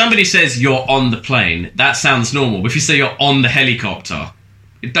 says it's- if somebody says you're on the plane, that sounds normal. But if you say you're on the helicopter,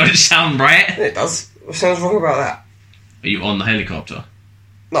 it don't sound right. It does. What sounds wrong about that? Are you on the helicopter?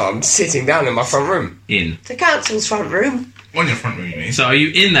 No, I'm sitting down in my front room. In. The council's front room. On your front room, you mean? So are you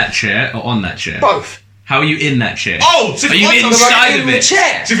in that chair or on that chair? Both. How are you in that chair? Oh, so if Are you're you on something, inside in of the it?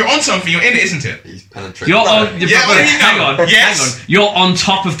 chair. So if you're on something, you're in it, isn't it? He's penetrating. You're on. Yeah, what do you mean hang no? on. Yes. Hang on. You're on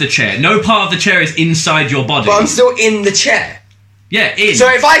top of the chair. No part of the chair is inside your body. But I'm still in the chair. Yeah, in. So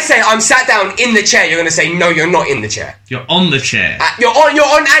if I say I'm sat down in the chair, you're going to say no, you're not in the chair. You're on the chair. You're on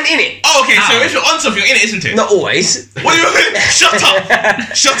and in it. Oh, okay, so How? if you're on something, you're in it, isn't it? Not always. What do you mean? Shut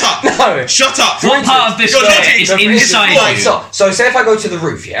up! Shut up! No. Shut up! What part of this Your chair logic is is inside Right, you? so say if I go to the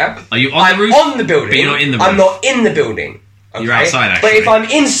roof, yeah? Are you on I'm the roof? on the building. But you're not in the I'm roof. not in the building. Okay? You're outside, But actually. if I'm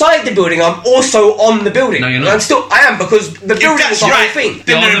inside the building, I'm also on the building. No, you're And not. I am because the If building that's is the right, whole thing.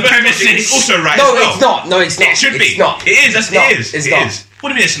 then You're on the the reverse logic premises. is also right No, as well. it's not. No, it's not. It should be. It's not. It is. It's not. It is. It's It not. is. What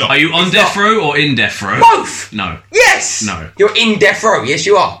do you mean it's not? Are you on It's death not. row or in death row? Both. No, Yes. No. You're in death row. Yes,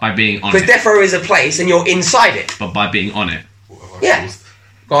 you are. by being on Because it. death row is a place, and you're inside it. But by being on it. What have I Yeah. caused?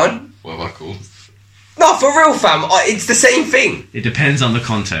 Go on. What have I caused? No, for real, fam. It's the same thing. It depends on the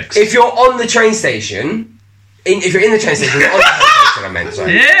context. If you're on the train station, if you're in the train station, you're on the train station. I meant,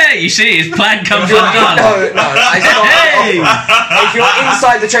 sorry. Yeah, you see, his plan comes No, undone. it's not. Hey! If you're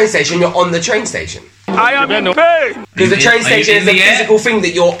inside the train station, you're on the train station. I am in pain. Because the train Are you station in is the the air? physical thing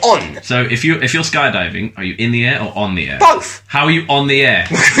that you're on. So if you're skydiving, are you in the air or on the air? Both. How are you on the air?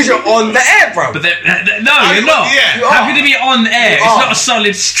 Because you're on the air, bro. But no, you're not. Yeah. You How are. can it be on air? It's are. not a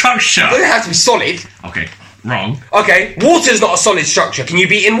solid structure. It doesn't have to be solid. Okay, wrong. Okay, water's not a solid structure. Can you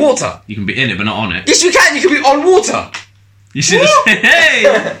be in water? You can be in it, but not on it. Yes, you can. You can be on water. You see this?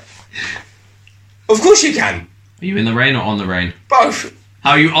 Hey! Of course you can. Are you in the rain or on the rain? Both.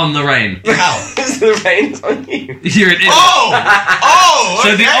 How are you on the rain? How? Because the rain's on you. You're in it. Oh! So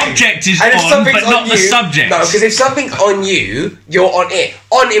Okay. the object is And if on, something's but not on the you, subject. No, because if something's on you, you're on it.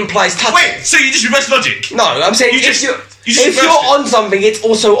 On implies touching. Wait, so you just reverse logic? No, I'm saying You if just- you're, you just if you're reversed it. on something, it's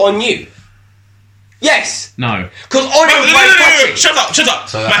also on you. Yes, No. because on Wait, implies touching. Shut up, shut up.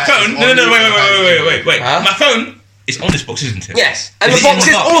 So My that phone. is No, on no, you, wait. Huh? My phone is on this box, isn't it? Yes, and Is the it in box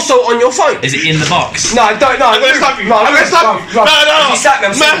the is box? also on your phone. Is it in the box? No, don't. No, I'm gonna stop you. No, I'm gonna stop you. No, If you sat me,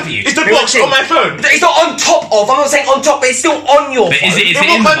 I'm sitting Man, for you. it's the We box won't on my phone. It's not on top of. I'm not saying on top, but it's still on your But phone. is it In in what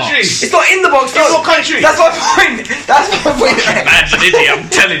the country? box? It's not in the box. No. In what country? That's my point. That's my point. Man's an idiot, I'm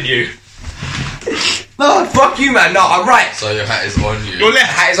telling you. No, fuck you, man. No, I'm right. So your hat is on you. Your The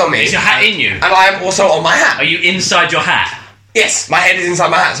left. hat is on me, Is your hat in you? and I am also on my hat. Are you inside your hat? Yes, my head is inside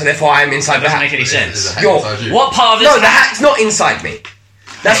my hat, so therefore I am inside That the doesn't hat. make any Is sense. the hat Yo, inside you? What part of this No, the hat? hat's not inside me.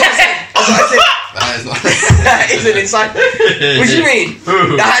 That's what I said. That's what I said. The hat is not. The hat isn't inside. What do you mean?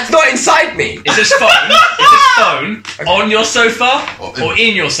 The hat's not inside me. Is this phone on your sofa or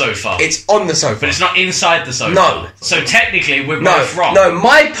in your sofa? It's on the sofa. But it's not inside the sofa. No. So technically, we're No, both wrong. no.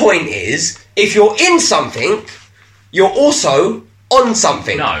 My point is, if you're in something, you're also on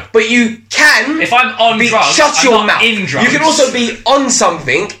something. No. But you can. If I'm on be, drugs, shut I'm your not mouth. in drugs. You can also be on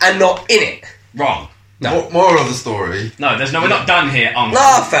something and not in it. Wrong. Moral of the story. No, we're not done here, Uncle.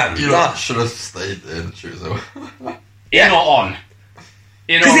 Nah, fam. You Nah. should have stayed in Chuzo. In or on?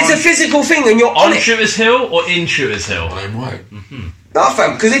 In or Because it's a on? physical thing and you're on On it. Shooters Hill or in Shooters Hill? I'm right. Nah,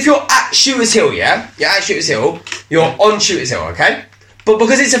 fam. Because if you're at Shooters Hill, yeah? You're at Shooters Hill, you're on Shooters Hill, okay? But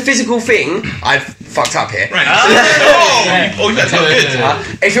because it's a physical thing, I've fucked up here. Right. Ah. Oh, that's not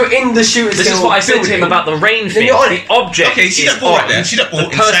good. If you're in the Shooters This Hill is what I said to him building, about the rain then thing. you're on The it. object Okay, see is that ball right on. there? See that ball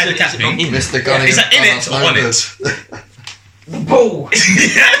The inside person the cat is thing? in. Mr. Gunning. Is that in it or on it? Ball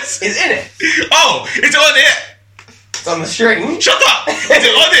Yes. is in it. Oh, it's on it. It's on the string. Shut up. Is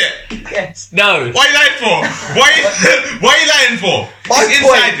it on it? Yes. No. Why are you lying for? Why are you lying for? My It's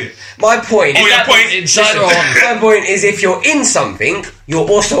inside point. it. My point. Oh, is your That point. was inside or on? My point is, if you're in something, you're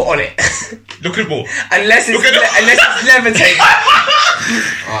also on it, Look at the ball. unless it's Look at it. unless it's levitating.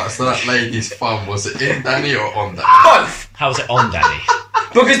 Alright, so that lady's thumb, was it in Danny or on Danny? Both, How's it on, Danny?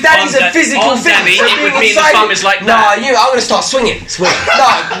 because that is a physical on thing. Danny, so it being would mean the inside thumb it- is like Nah, that. I'm gonna start swinging.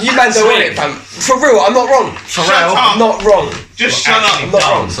 Nah, you man don't want it, fam. For real, I'm not wrong. For Shut real, up. I'm not wrong. Just shut up. I'm not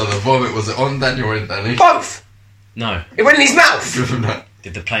wrong. So the vomit, was it on Danny or in Danny? Both. No. It went in his mouth. No.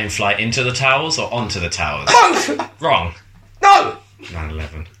 Did the plane fly into the towers or onto the towers? Both. Wrong. No.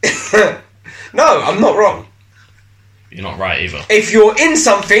 9/11. No, I'm not wrong. You're not right either. If you're in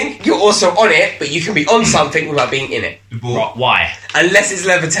something, you're also on it, but you can be on something without being in it, The ball. Right, why? unless it's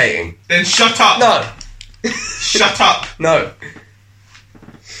levitating. Then shut up. No. Shut up. No.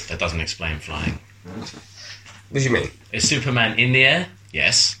 That doesn't explain flying. What do you mean? Is Superman in the air?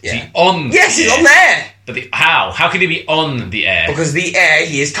 Yes. Yeah. Is he on? Yes, the he's air? on the air. But how? How can he be on the air? Because the air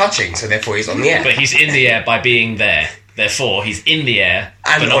he is touching, so therefore he's on the air. But he's in the air by being there. Therefore, he's in the air,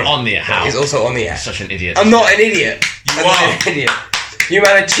 And but not on the air. How? He's also on the air. Such an idiot. I'm not an idiot. I'm are. not an idiot. You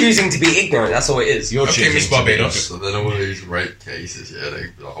man are choosing to be ignorant. That's all it is. You're Okay, choosing Miss to be Barbados. So then all these rape cases, yeah, they,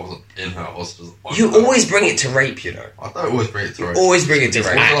 like, I wasn't in her, I was just on You her. always bring it to rape, you know. I don't always bring it to rape. Always bring it to It's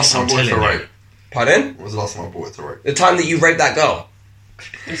When rape. was the last time I brought it to I'm telling rape? Pardon? When was the last time I brought it to rape? The time that you raped that girl.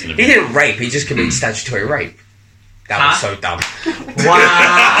 It's He didn't rape. He just committed statutory rape. That was Huh? so dumb.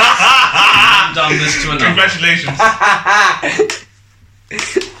 I've done this to another. Congratulations.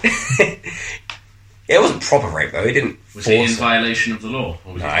 It wasn't proper rape though. He didn't Was he in force it. violation of the law?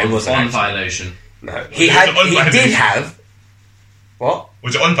 Or was No, he it wasn't on actually. violation? No, he was had. on He violation. did have. What?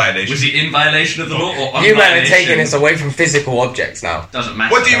 Was it on violation? Was he in violation of the law or on You man are violation? taking us away from physical objects now. Doesn't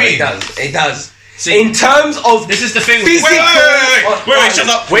matter. What do you No, mean? it does. It does. See, In terms of this is the thing. Wait, physical. shut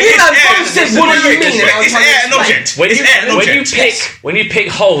up. Wait, It's man, air. both said, what do you mean? And I was Is trying to air an explain. object? When Is you, air an when you object? pick when you pick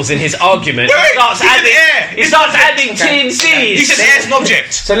holes in his argument, Wait, he starts he said adding air. he starts adding TNCs. He said air is an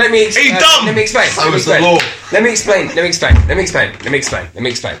object. So let me. Are you dumb? Let me explain. So Let me is the explain. law. Let me explain. Let me explain. Let me explain. Let me explain. Let me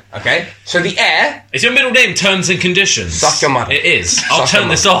explain. Okay. So the air. Is your middle name Terms and Conditions? Suck your mother. It is. I'll Suck your turn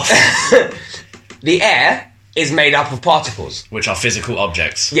this mother. off. The air is made up of particles. Which are physical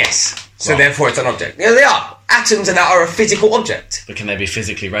objects. Yes. So Right. therefore, it's an object. Yeah, they are. Atoms and that are a physical object. But can they be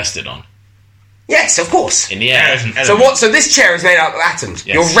physically rested on? Yes, of course. In the Air air. is an So element. what? So this chair is made up of atoms.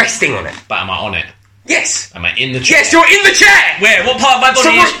 Yes. You're resting on it. But am I on it? Yes. Am I in the chair? Yes, you're in the chair. Where? What part of my body So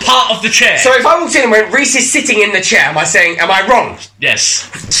is what- part of the chair? So if I walked in and went, Reese is sitting in the chair, am I wrong? Yes.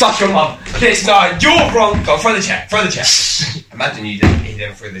 Suck your mum. This no, you're wrong. Go throw the chair. Throw the chair. Imagine he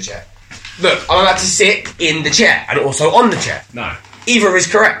didn't throw the chair. Look, I'm about to sit in the chair and also on the chair. No. Either is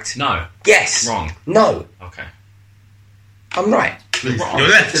correct. No. Yes. Wrong. No. Okay. I'm right. Please, You're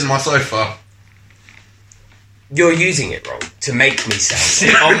left. in my sofa. You're using it wrong to make me sound.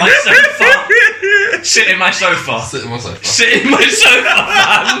 Sit on my sofa. Sit in my sofa. Sit in my sofa. Sit in my sofa,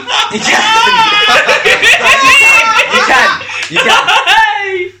 man. You can. You can.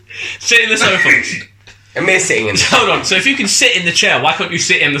 Hey! Sit in the sofa. Amir sitting in. Hold on. So if you can sit in the chair, why can't you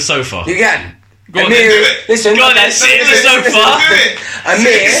sit in the sofa? You can. Go on, Amir, then, do it. listen. Go on, then, sit in the sofa. Do it.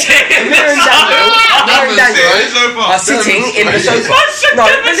 Amir and Daniel are sitting in the sofa. No,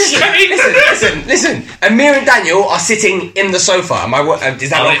 listen. Amir and Daniel are sitting in the sofa. Is that Are not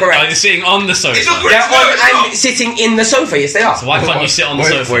they, are they correct? sitting on the sofa? It's not They're correct. No, on it's and not. sitting in the sofa. Yes, they are. So why can't you sit on the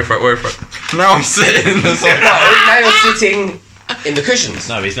sofa? Wait for it. Now I'm sitting in the sofa. No, now you're sitting in the cushions.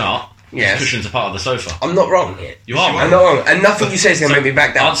 No, he's not. Yes. The cushions are part of the sofa. I'm not wrong here. You are I'm wrong. not wrong. And nothing you say is going to make me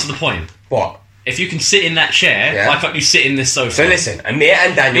back down. Answer the point. What? If you can sit in that chair, Yeah. why can't you sit in this sofa? So listen, Amir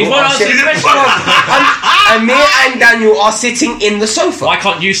and Daniel You won't are answer sitting. the question. Amir and Daniel are sitting in the sofa. Why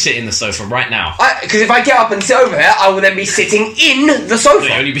can't you sit in the sofa right now? Because if I get up and sit over there, I will then be sitting in the You'll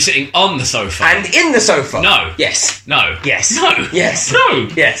sofa only be sitting on the sofa. and in the sofa. No. Yes. No. Yes. No. Yes. No.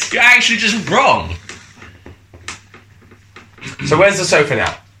 Yes. You're actually just wrong. So where's the sofa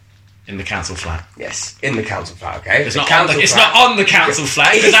now? In the council flat. Yes, in the council flat. Okay. It's The not council on the. It's flat- not on the council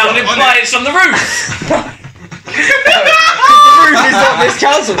flat because It's that would not on imply it's on the roof. The roof is not this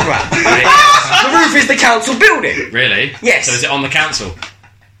council flat. The roof is the council building. Really? Yes. So is it on the council?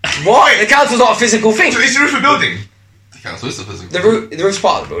 What? The council's not a physical thing. So is the roof a building? The council is the physical. The roof's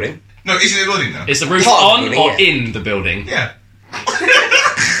part of the building. No, is it a building now? Is the roof Part of on the or building, in the building? Yeah.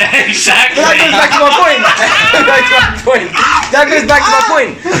 Exactly. But that goes back to my point. That goes back to my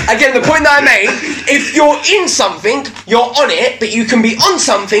point. Again, the point that I made, if you're in something, you're on it, but you can be on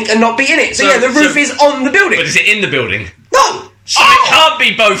something and not be in it. So yeah, the roof is on the building. But is it in the building? No! So it can't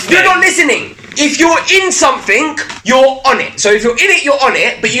be both. You're then. not listening. If you're in something, you're on it. So if you're in it, you're on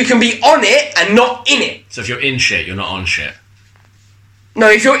it, but you can be on it and not in it. So if you're in shit, you're not on shit. No,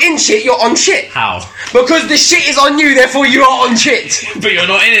 if you're in shit, you're on shit. How? Because the shit is on you, therefore you are on shit. But you're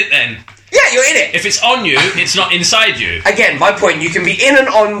not in it then. Yeah, you're in it. If it's on you, it's not inside you. Again, my point, you can be in and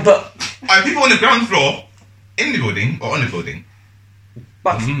on, but Are people on the ground floor in the building or on the building?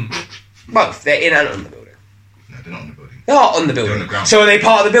 both. Both. They're in and on the building. No, they're not on the building. They are on the building. They're on the ground. So are they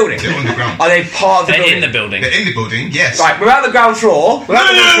part of the building? They're on the ground. Are they part of the They're building? in the building. They're in the building, yes. Right, without the ground floor.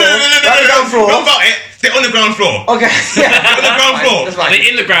 Without the ground floor. Not about it. They're on the ground floor. Okay, yeah. On the ground floor. That's Are fine. they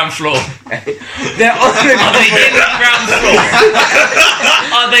in the ground floor? They're on the Are they in the ground floor?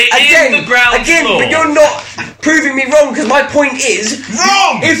 Are they in the ground floor? but you're not proving me wrong because my point is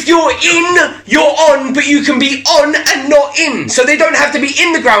Wrong! if you're in, you're on, but you can be on and not in. So they don't have to be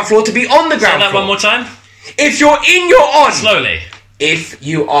in the ground floor to be on the Say ground that floor. one more time. If you're in, you're on. Slowly. if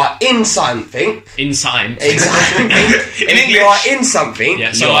you are in something, Inside. exactly. If English. you are in something, Yeah,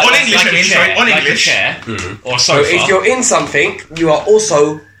 you so are- on like, English, like I mean, a chair, sorry, on like English. a chair or so sofa. if you're in something, you are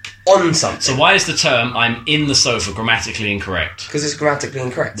also on something. So why is the term "I'm in the sofa" grammatically incorrect? Because it's grammatically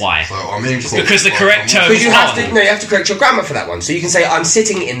incorrect. Why? So I'm in court. because the correct term- Because you have on. to you have to correct your grammar for that one. So you can say I'm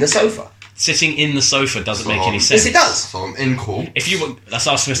sitting in the sofa. Sitting in the sofa doesn't make any Yes, sense. Yes, it does. So I'm in court. If you were, let's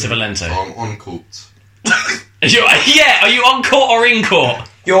ask Mr. Valente. So I'm on court. Are you on court or in court?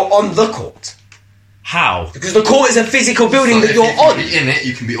 You're on the court. How? Because the court is a physical building So that if you're you can on. be in it,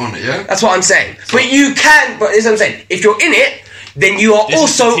 you can be on it, yeah? That's what I'm saying. But this is what I'm saying. If you're in it, then you are This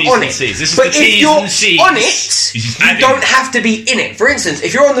is also the T's on and it. C's. This is But the if T's you're and C's. on This is it, you adding. don't have to be in it. For instance,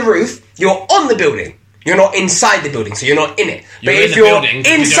 if you're on the roof, you're on the building. You're not inside the building, so you're not in it. You're but in if the you're building,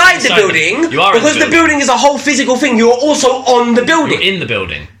 because inside you're the inside building, you are in the because the building. building is a whole physical thing, you're also on the building. You're in the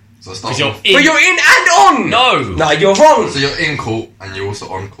building. So it's not Because you're on. in. But you're in and on. No. No, you're wrong. So you're in court and you're also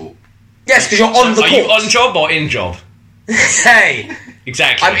on court. Yes, because you're on the Are court. you on job or in job? Hey,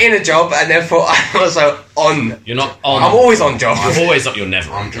 Exactly. I'm in a job, and therefore I'm also on. You're not on. I'm always on job. You're always up. You're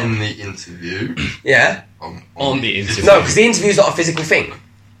never on I'm job. in the interview. Yeah. I'm On the interview. No, because the interview is not a physical thing.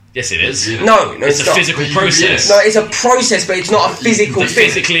 Yes, it is. Yeah. No, It's it's a not. physical But you- process. No, it's a process, but it's not a physical That thing.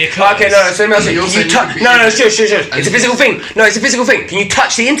 physically occurs. Okay, no, so let me ask you. You're Can saying you you touch? could be No, in- sure. It's a and- physical thing. No, it's a physical thing. Can you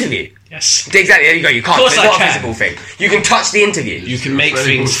touch the interview? Yes. Exactly. There you go. You can't. Of course It's I not a can. physical thing. You can touch the interview. You can make Very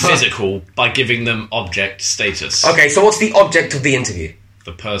things good. physical by giving them object status. Okay, so what's the object of the interview?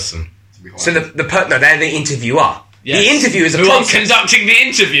 The person. So no, they're the interviewer. Yes. The interview is a Who process. are conducting the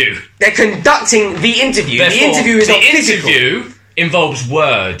interview. They're conducting the interview. Therefore, the interview is the not physical. interview involves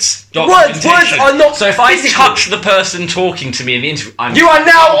words. Words are not So if I physical. touch the person talking to me in the interview, You are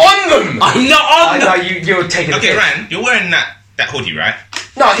now on them. I'm not on No, them. you're taking. Okay, the piss. Ryan, you're wearing that hoodie, right?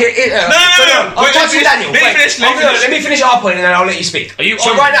 No, here. No. I'm Wait, touching Daniel. let me finish, let me finish. Let me finish our point and then I'll let you speak. Are you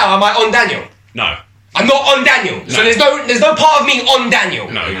so on- right now, am I on Daniel? No. I'm not on Daniel. So No. there's no part of me on Daniel.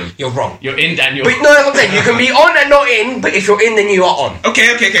 No. You're wrong. You're in Daniel. But no, that's what I'm saying. You can be on and not in, but if you're in, then you are on. Okay.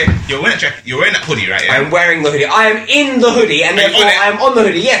 You're wearing that hoodie, right? Yeah? I'm wearing the hoodie. I am in the hoodie, and Are you therefore on it? I am on the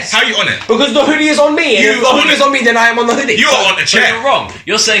hoodie. Yes. How are you on it? Because the hoodie is on me, and You if the are on hoodie is it. on me, then I am on the hoodie. You're on the But chair. you're wrong.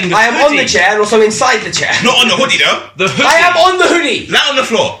 You're saying the I am on hoodie. the chair and also inside the chair. Not on the hoodie though. The hoodie. I am on the hoodie. Lie on the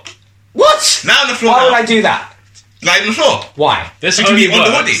floor. What? Lie on the floor. Why would now. I do that? Lie on the floor. Why? This You can only be on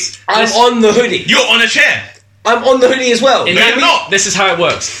the works. hoodie. I'm on the hoodie. You're on a chair. I'm on the hoodie as well. In No, that- you're not. This is how it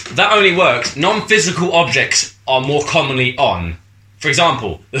works. That only works. Non-physical objects are more commonly on. For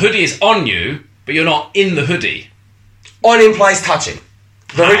example, the hoodie is on you, but you're not in the hoodie. On implies touching.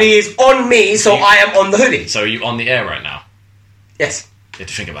 The How? hoodie is on me, so I am on the hoodie. So are you on the air right now? Yes. You have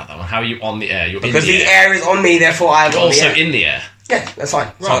to think about that one. How are you on the air? You're Because in the, the air. air is on me, therefore I am You're on also the air. in the air. Yeah, that's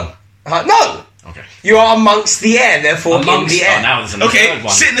fine. Wrong. So, no! Okay. You are amongst the air, therefore Amongst. in the air. Oh, now there's another Okay. third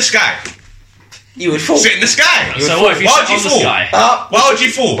one. Sit in the sky. You would fall. Sit in the sky. So what if you Why sit would you on the fall? sky? Why would you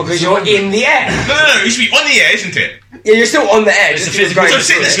fall? Because you're in the air. No. You should be on the air, isn't it? Yeah, you're still on the air. It's a just because physical, you're going So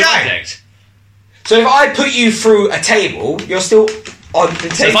sit in the through it. sky. object. So if I put you through a table, you're still on the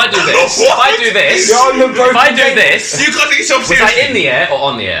table. So if I do this, You're on the broken if I do table. this, You can't take yourself was seriously. I in the air or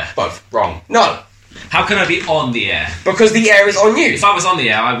on the air? Both. Wrong. No, How can I be on the air? because the air is on you. If I was on the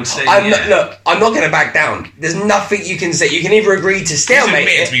air, I would stay in I'm the not, air. look, I'm not going to back down. There's nothing you can say. You can either agree to He's stalemate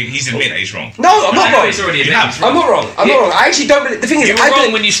admitted, it. he's admitted that he's wrong. No, I'm I not know wrong. he's already You admitted have. he's wrong. I'm not wrong. I'm not wrong. I actually don't believe. The thing is, You were I wrong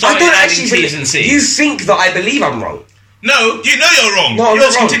don't, when you I started don't adding actually T's believe, and C's. You think that I believe I'm wrong? No, you know you're wrong. No, I'm you're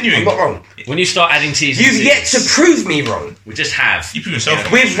not just wrong. continuing. I'm not wrong. When you start adding T's and You've C's, yet to prove me wrong. we just have You prove yourself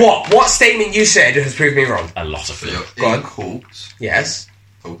wrong. With what? What statement you said has proved me wrong? a lot of So them. you're Go in on. court Yes.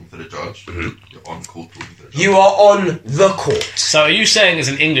 talking to the judge. You're on court talking to the judge. You are on the court. So are you saying, as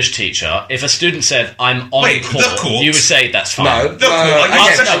an English teacher, if a student said, I'm on Wait, court, the court? you would say, that's fine? No. The court. Are you,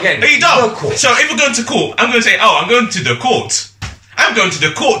 again, special? again, Are you dumb? the court. So if we're going to court, I'm going to say, I'm going to the court. I'm going to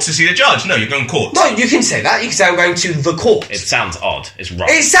the court to see the judge. No, you're going court. No, you can say that. You can say I'm going to the court. It sounds odd. It's wrong.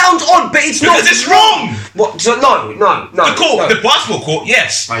 It sounds odd, but it's not. Because it's wrong. What? So no. The court, no. the basketball court,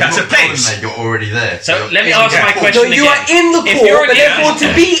 yes, Like, that's a you're not going place. there, you're already there. So you're let me in ask the my court. question No, you again. are in the If court, you're but an therefore to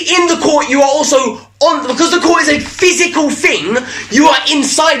be in the court, you are also on, because the court is a physical thing. You are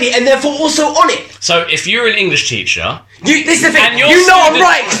inside it, and therefore also on it. So if you're an English teacher, This is the thing. And your You know I'm student-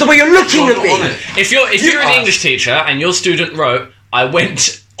 right because the way you're looking You're at not on me. it. if you're You an are. English teacher and your student wrote, I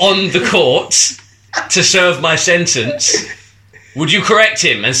went on the court to serve my sentence, would you correct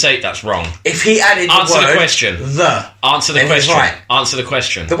him and say that's wrong? If he added the Answer the word question. the, Answer the then he's question. right. Answer the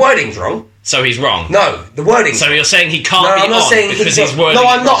question. The wording's wrong. So he's wrong. No, the wording's So you're saying he can't No, be I'm not on saying because he's his wording No, is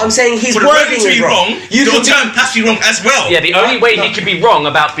I'm not. wrong. I'm saying his For the wording wording to is be wrong. wrong, You your can term has to be wrong as well. Yeah, the only way he could be wrong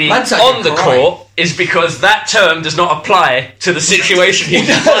about being Man said on the you're court is because that term does not apply to the situation he's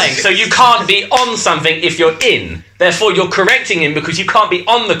playing. So you can't be on something if you're in. Therefore, you're correcting him because you can't be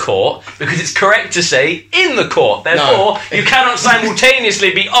on the court, because it's correct to say in the court. Therefore, you cannot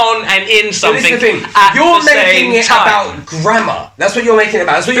simultaneously be on and in something But this is the thing. at You're the making same it time. about grammar. That's what you're making it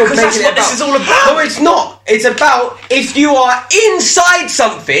about. That's what Because you're that's making what it about. this is all about. No, it's not. It's about if you are inside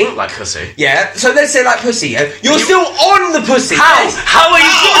something. Like pussy. Yeah, so let's say like pussy, yeah? You're still on the pussy. How? Yes. How are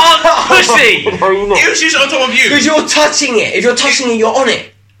you on pussy? It was just on top of you. Because you're touching it. If you're touching it, you're on it.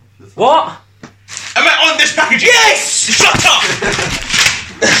 What? Am I on this packaging? Yes! Shut up!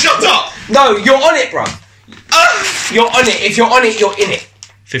 Shut up! No, you're on it, bro. You're on it. If you're on it, you're in it.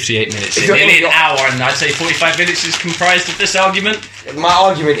 58 minutes If in, you're in, nearly an you're- hour, and I'd say 45 minutes is comprised of this argument. My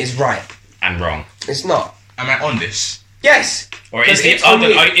argument is right. And wrong. It's not. Am I on this? Yes. Or is Because the it's on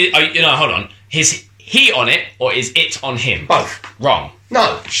you. you know, hold on. Is he on it, or is it on him? Both. Wrong.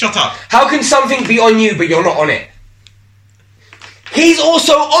 No. Shut up. How can something be on you but you're not on it? He's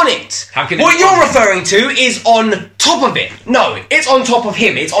also on it. How can it what be you're on him? referring to is on top of it. No, it's on top of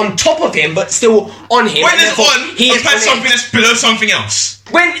him. It's on top of him, but still on him. When and it's therefore on, he is compare on it. something that's below something else.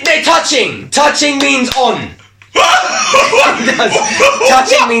 When they're touching. Touching means on. It does.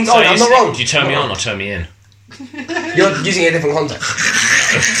 Touching means on. I'm not wrong. Do you turn me on or turn me in? You're using a different context.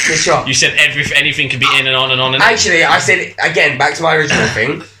 For sure. You said anything can be in and on and on and Actually, I said, again, back to my original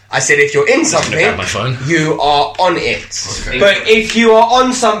thing. I said if you're in something, grab my phone. you are on it. Okay. But if you are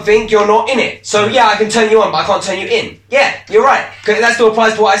on something, you're not in it. So yeah, I can turn you on, but I can't turn you in. Yeah, you're right. Because that still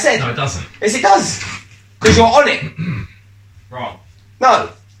applies to what I said. No, it doesn't. Yes, it does. Because you're on it. Wrong. No.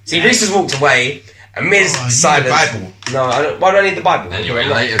 See, Reese has walked away, and Miz Oh, you need silence. the Bible. No, I don't. Why do I need the Bible? Anyway,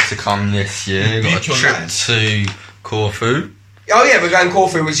 later to come this year, got a Beat your trip lads. to Corfu. Oh yeah, we're going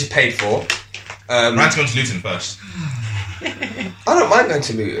Corfu, which is paid for. Ryan's going to Luton first. I don't mind going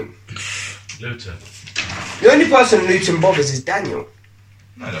to Luton. Luton. The only person Luton bothers is Daniel.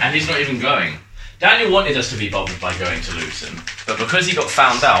 No, I don't. And he's not even going. Daniel wanted us to be bothered by going to Luton, but because he got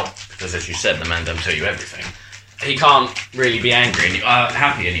found out, because as you said, the man don't tell you everything, he can't really be angry and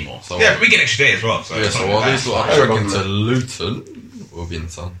happy anymore. So Yeah, but we get an extra day as well. So yeah, it's so not while bad. these lot I are don't trekking remember. to Luton, we'll be in the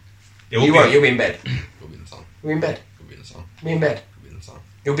sun. Yeah, we'll You be- won't. You'll be in bed. We'll be in the sun. You'll be in bed. We'll be in the sun. You'll be in bed. We'll be in the sun.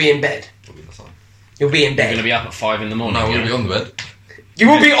 You'll be in bed. We'll be in the sun. You'll be in You're going to bed. be up at 5 in the morning. No, we'll yeah? be on the bed. You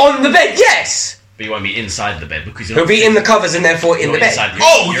will be on the bed. Yes. But you won't be inside the bed because you're He'll not be in the covers and therefore in you're the bed. inside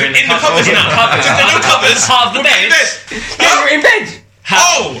Oh, you're in the covers You're in now. the covers. The new covers. Part of the We'll be in bed. this. Yeah, you're in bed.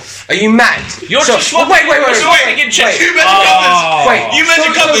 Oh! Are you mad? You're So- just swapping. Wait. You're swapping in checks. You meant the Oh. covers. Wait. You meant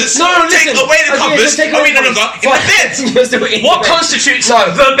the So- covers. No, Take listen. away the Okay, covers. just take I away mean, the no, no, covers. in the bed. You're still in What the bed. constitutes No,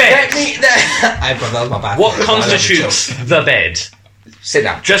 the bed? Let me. I bro, that was my bad. What constitutes the bed? Sit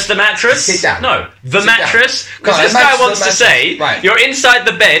down. Just the mattress? Sit down. No, the Sit mattress. down. Because No, this the guy mattress, wants the to say mattress. Right. you're inside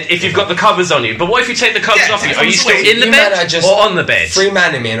the bed if you've got the covers on you. But what if you take the covers Yeah, off you? take Are you the still covers in the You bed man are just or on the bed? Free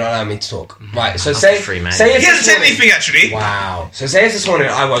man me and not allow me to talk. Right. So That's say. free man. Say if He hasn't this said morning- anything actually. Wow. So say if this morning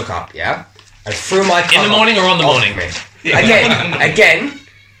I woke up, yeah, and threw my cover In the morning or on the off morning? me. Again.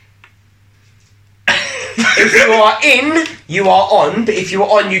 If you are in, you are on. But if you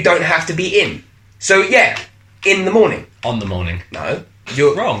are on, you don't have to be in. So yeah, in the morning. On the morning. No,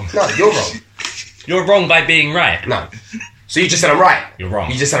 you're Wrong. No, you're wrong. You're wrong by being right. No. So you just said I'm right. You're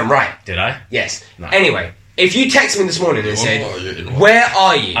wrong. You just said I'm right. Did I? Yes. No. Anyway, if you text me this morning and What are you said, in? "Where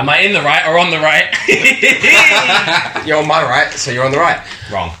are you?" Am I in the right or on the right? You're on my right, so you're on the right.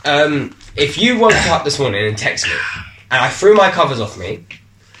 Wrong. If you woke up this morning and text me, and I threw my covers off me,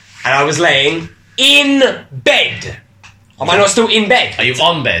 and I was laying in bed, am I not still in bed? Are you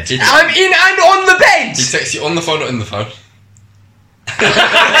on bed? I'm in and on the bed. He texts you on the phone or in the phone?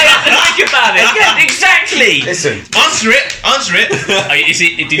 I have to think about it. Yeah, exactly. Listen, Answer it. Answer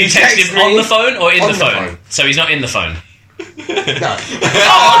it. Did you text texts him on me the phone or in on the the phone? phone. So he's not in the phone. no.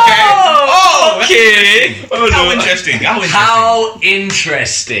 Oh, okay. How interesting. How interesting. How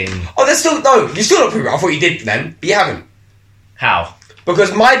interesting. Oh, that's still no. You still not prove it. I thought you did then, but you haven't. How?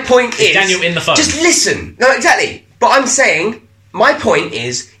 Because my point is Daniel in the phone? Just listen. No, exactly. But I'm saying my point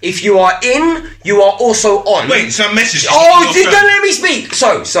is, if you are in, you are also on. Wait, so a message. Oh, is you your don't phone. let me speak.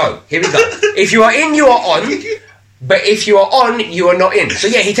 So here we go. If you are in, you are on. But if you are on, you are not in. So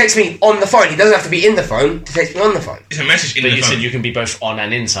yeah, he texts me on the phone. He doesn't have to be in the phone to text me on the phone. It's a message in But the you phone. said you can be both on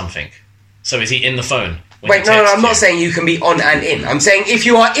and in something. So is he in the phone? when Wait, he no, texts I'm not you? saying you can be on and in. I'm saying if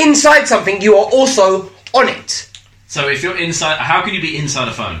you are inside something, you are also on it. So if you're inside, how can you be inside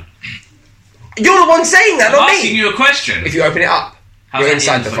a phone? You're the one saying that, I'm not asking me. you a question. If you open it up, How's you're that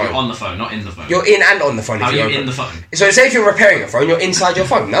inside in the phone? phone. You're on the phone, not in the phone. You're in and on the phone. How if are you you open. in the phone? So say if you're repairing a phone, you're inside your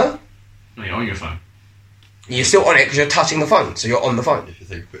phone, no? No, you're on your phone. You're still on it because you're touching the phone, so you're on the phone. If you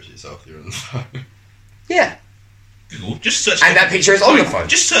take a picture of yourself, you're on the phone. Yeah. Google, just search. And that picture is on the phone.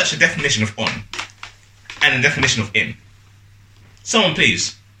 Just search the definition of on and the definition of in. Someone,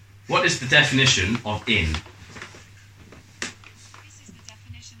 please. What is the definition of in? This is the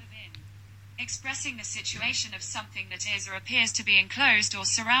definition of in. Expressing the situation of something that is or appears to be enclosed or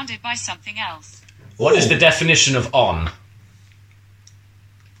surrounded by something else. What is the definition of on?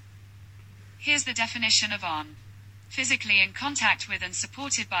 Here's the definition of on. Physically in contact with and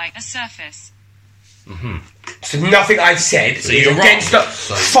supported by a surface. So nothing I've said is you're against wrong. the...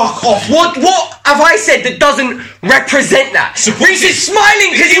 Fuck off. What have I said that doesn't represent that? Reese is smiling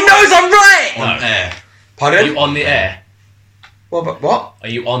because he knows I'm right. On air. Pardon? Are you on the air? What? Are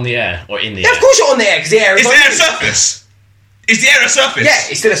you on the air or in the Yeah, air? of course you're on the air because the air is Is on there a you. surface? Is the air a surface? Yeah,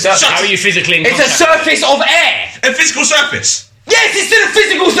 it's still a surface. Shut How are you physically in It's a contact? surface of air. A physical surface. Yes, it's still a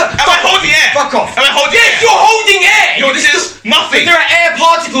physical surface. Am I holding air? Fuck off. Am I holding Yes, air? you're holding air. Yo, this is nothing. But there are air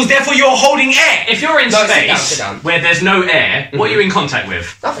particles, therefore you're holding air. If you're in No, sit down, space sit down. where there's no air, what are you in contact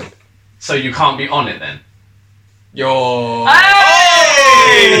with? Nothing. So you can't be on it then. You're...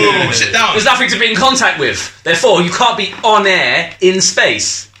 Oh, sit down. There's nothing to be in contact with. Therefore, you can't be on air in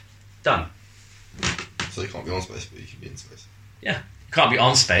space. Done. So you can't be on space, but you can be in space. Yeah. You can't be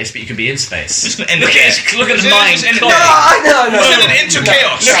on space, but you can be in space. Just gonna end Look it at there. look at the Just mind. end it clock. there. No. Turn it into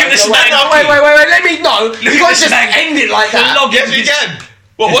chaos. Look at this wait, man. wait. Let me know. You can't just end it like that. Yes, you can.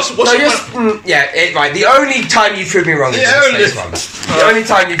 Well, what's No, your right. The only time you prove me wrong is the space run. The only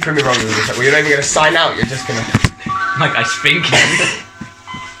time you prove me wrong is the space. Well, you're not even going to sign out. You're just going to. Like I think.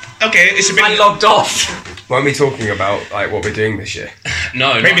 Okay, it's a bit. I logged off. Weren't we talking about like what we're doing this year?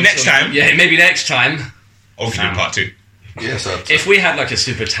 No. Maybe not next until- time. Yeah, maybe next time. Or we can do part 2. Yeah, so If we had like a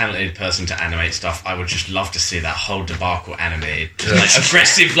super talented person to animate stuff, I would just love to see that whole debacle animated. Just, like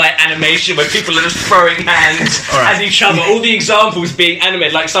aggressive like animation where people are just throwing hands at each other. All the examples being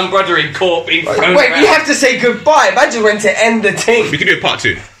animated, like some brother in court being thrown Wait, around. we have to say goodbye. Imagine when to end the thing. We can do a part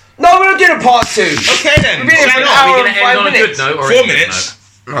 2. No, we're not doing a part 2. Okay then. We've been here for an Why not? hour We're and going to end 5 on a minutes. good note or 4 a good minutes.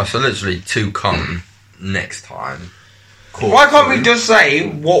 no, so literally 2 come next time. Why can't we just say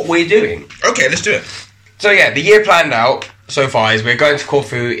what we're doing? Okay, let's do it. So yeah, the year planned out so far is we're going to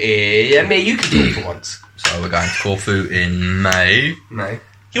Corfu in... Mate, you can do it for once. So we're going to Corfu in May. No.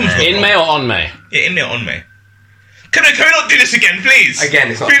 In May or on May? Yeah, in May or on May. Can we not do this again, please?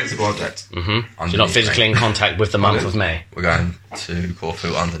 Again, it's not a physical object. So you're not physically in contact with the month of May. We're going to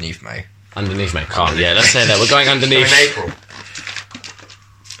Corfu underneath May. Underneath May. Can't. Yeah, let's say that. We're going So underneath. in April.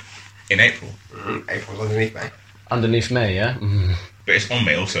 In April. April's underneath May. Underneath May, yeah? But it's on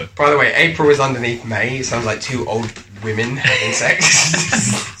May also. By the way, April is underneath May. It sounds like 2 old women having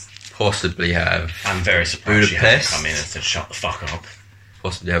sex. Possibly have I'm very surprised you haven't Budapest. come in and said shut the fuck up.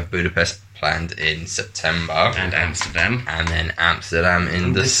 Possibly have Budapest planned in September. And Amsterdam. And then Amsterdam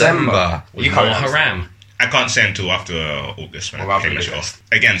in December. With You more can't haram. I can't say until after August, man. Well, Pretty much Budapest. off.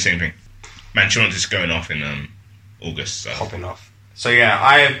 Again, same thing. Man, Toronto's just going off in August. So. Popping off. So yeah,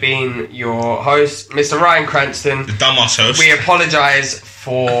 I have been your host, Mr. Ryan Cranston. The dumbass host. We apologise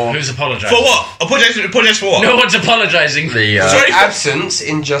for Who's apologising? For what? Apologise for what? No one's apologising. The Sorry for- absence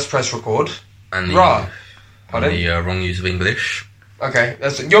in Just Press Record. and the, Right. and Pardon? the wrong use of English. Okay,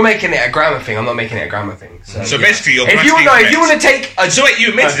 you're making it a grammar thing. I'm not making it a grammar thing. So yeah. basically, you're if you grammatically want to take a So wait, you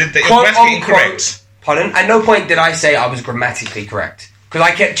admitted that you're quote, grammatically unquote- incorrect. Pardon? At no point did I say I was grammatically correct because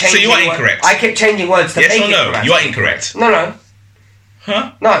I kept changing. So you are wo- incorrect. I kept changing words to Yes make or it no? grammatically You are incorrect. No.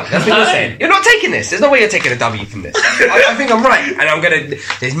 Huh? No, that's what you're saying. You're not taking this. There's no way you're taking a W from this. I think I'm right, and I'm gonna.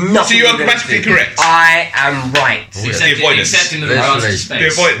 There's nothing. So you are you're gonna grammatically do. correct. I am right. The avoidance. Accepting the regards to Literally.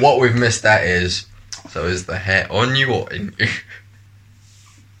 space. The avoid- What we've missed that is, so is the hair on you or in you?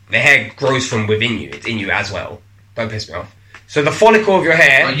 The hair grows from within you. It's in you as well. Don't piss me off. So the follicle of your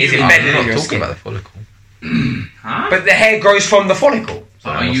hair Are you- is I'm embedded not in your talking skin. about the follicle. But the hair grows from the follicle. So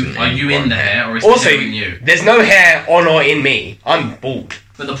are you in the hair or is Also, the hair in you? there's no hair on or in me. I'm bald.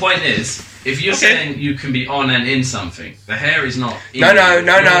 But the point is, if you're saying you can be on and in something, the hair is not in No.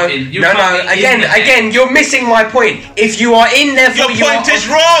 Again, you're missing my point. If you are in, therefore Your you are. point is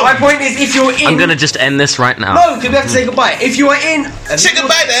wrong. My point is, if you're in. I'm gonna just end this right now. No, because we have to say goodbye. If you are in. Say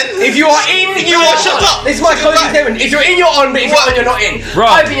goodbye then. If you are in, you are. Shut up. This is my closing statement. If you're in, you're on, but if you're on, you're not in. Wrong.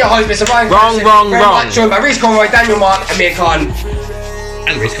 I've been your host, Mr. Ryan. Wrong, Cranston. wrong, Very wrong. much joined by Reece Conroy, Daniel Mark, Amir Khan.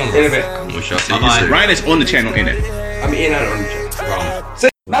 And Reece Conroy. In a bit. We shall see you Bye-bye. soon. Ryan is on the channel, in it. I'm in and on. Wrong.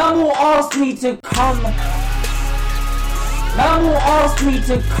 Mamu asked me to come. Mamu asked me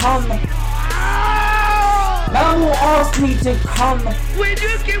to come. Mamu asked me to come. Will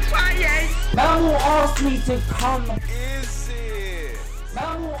you keep quiet? Mamu asked me to come.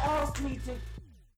 Mamu asked me to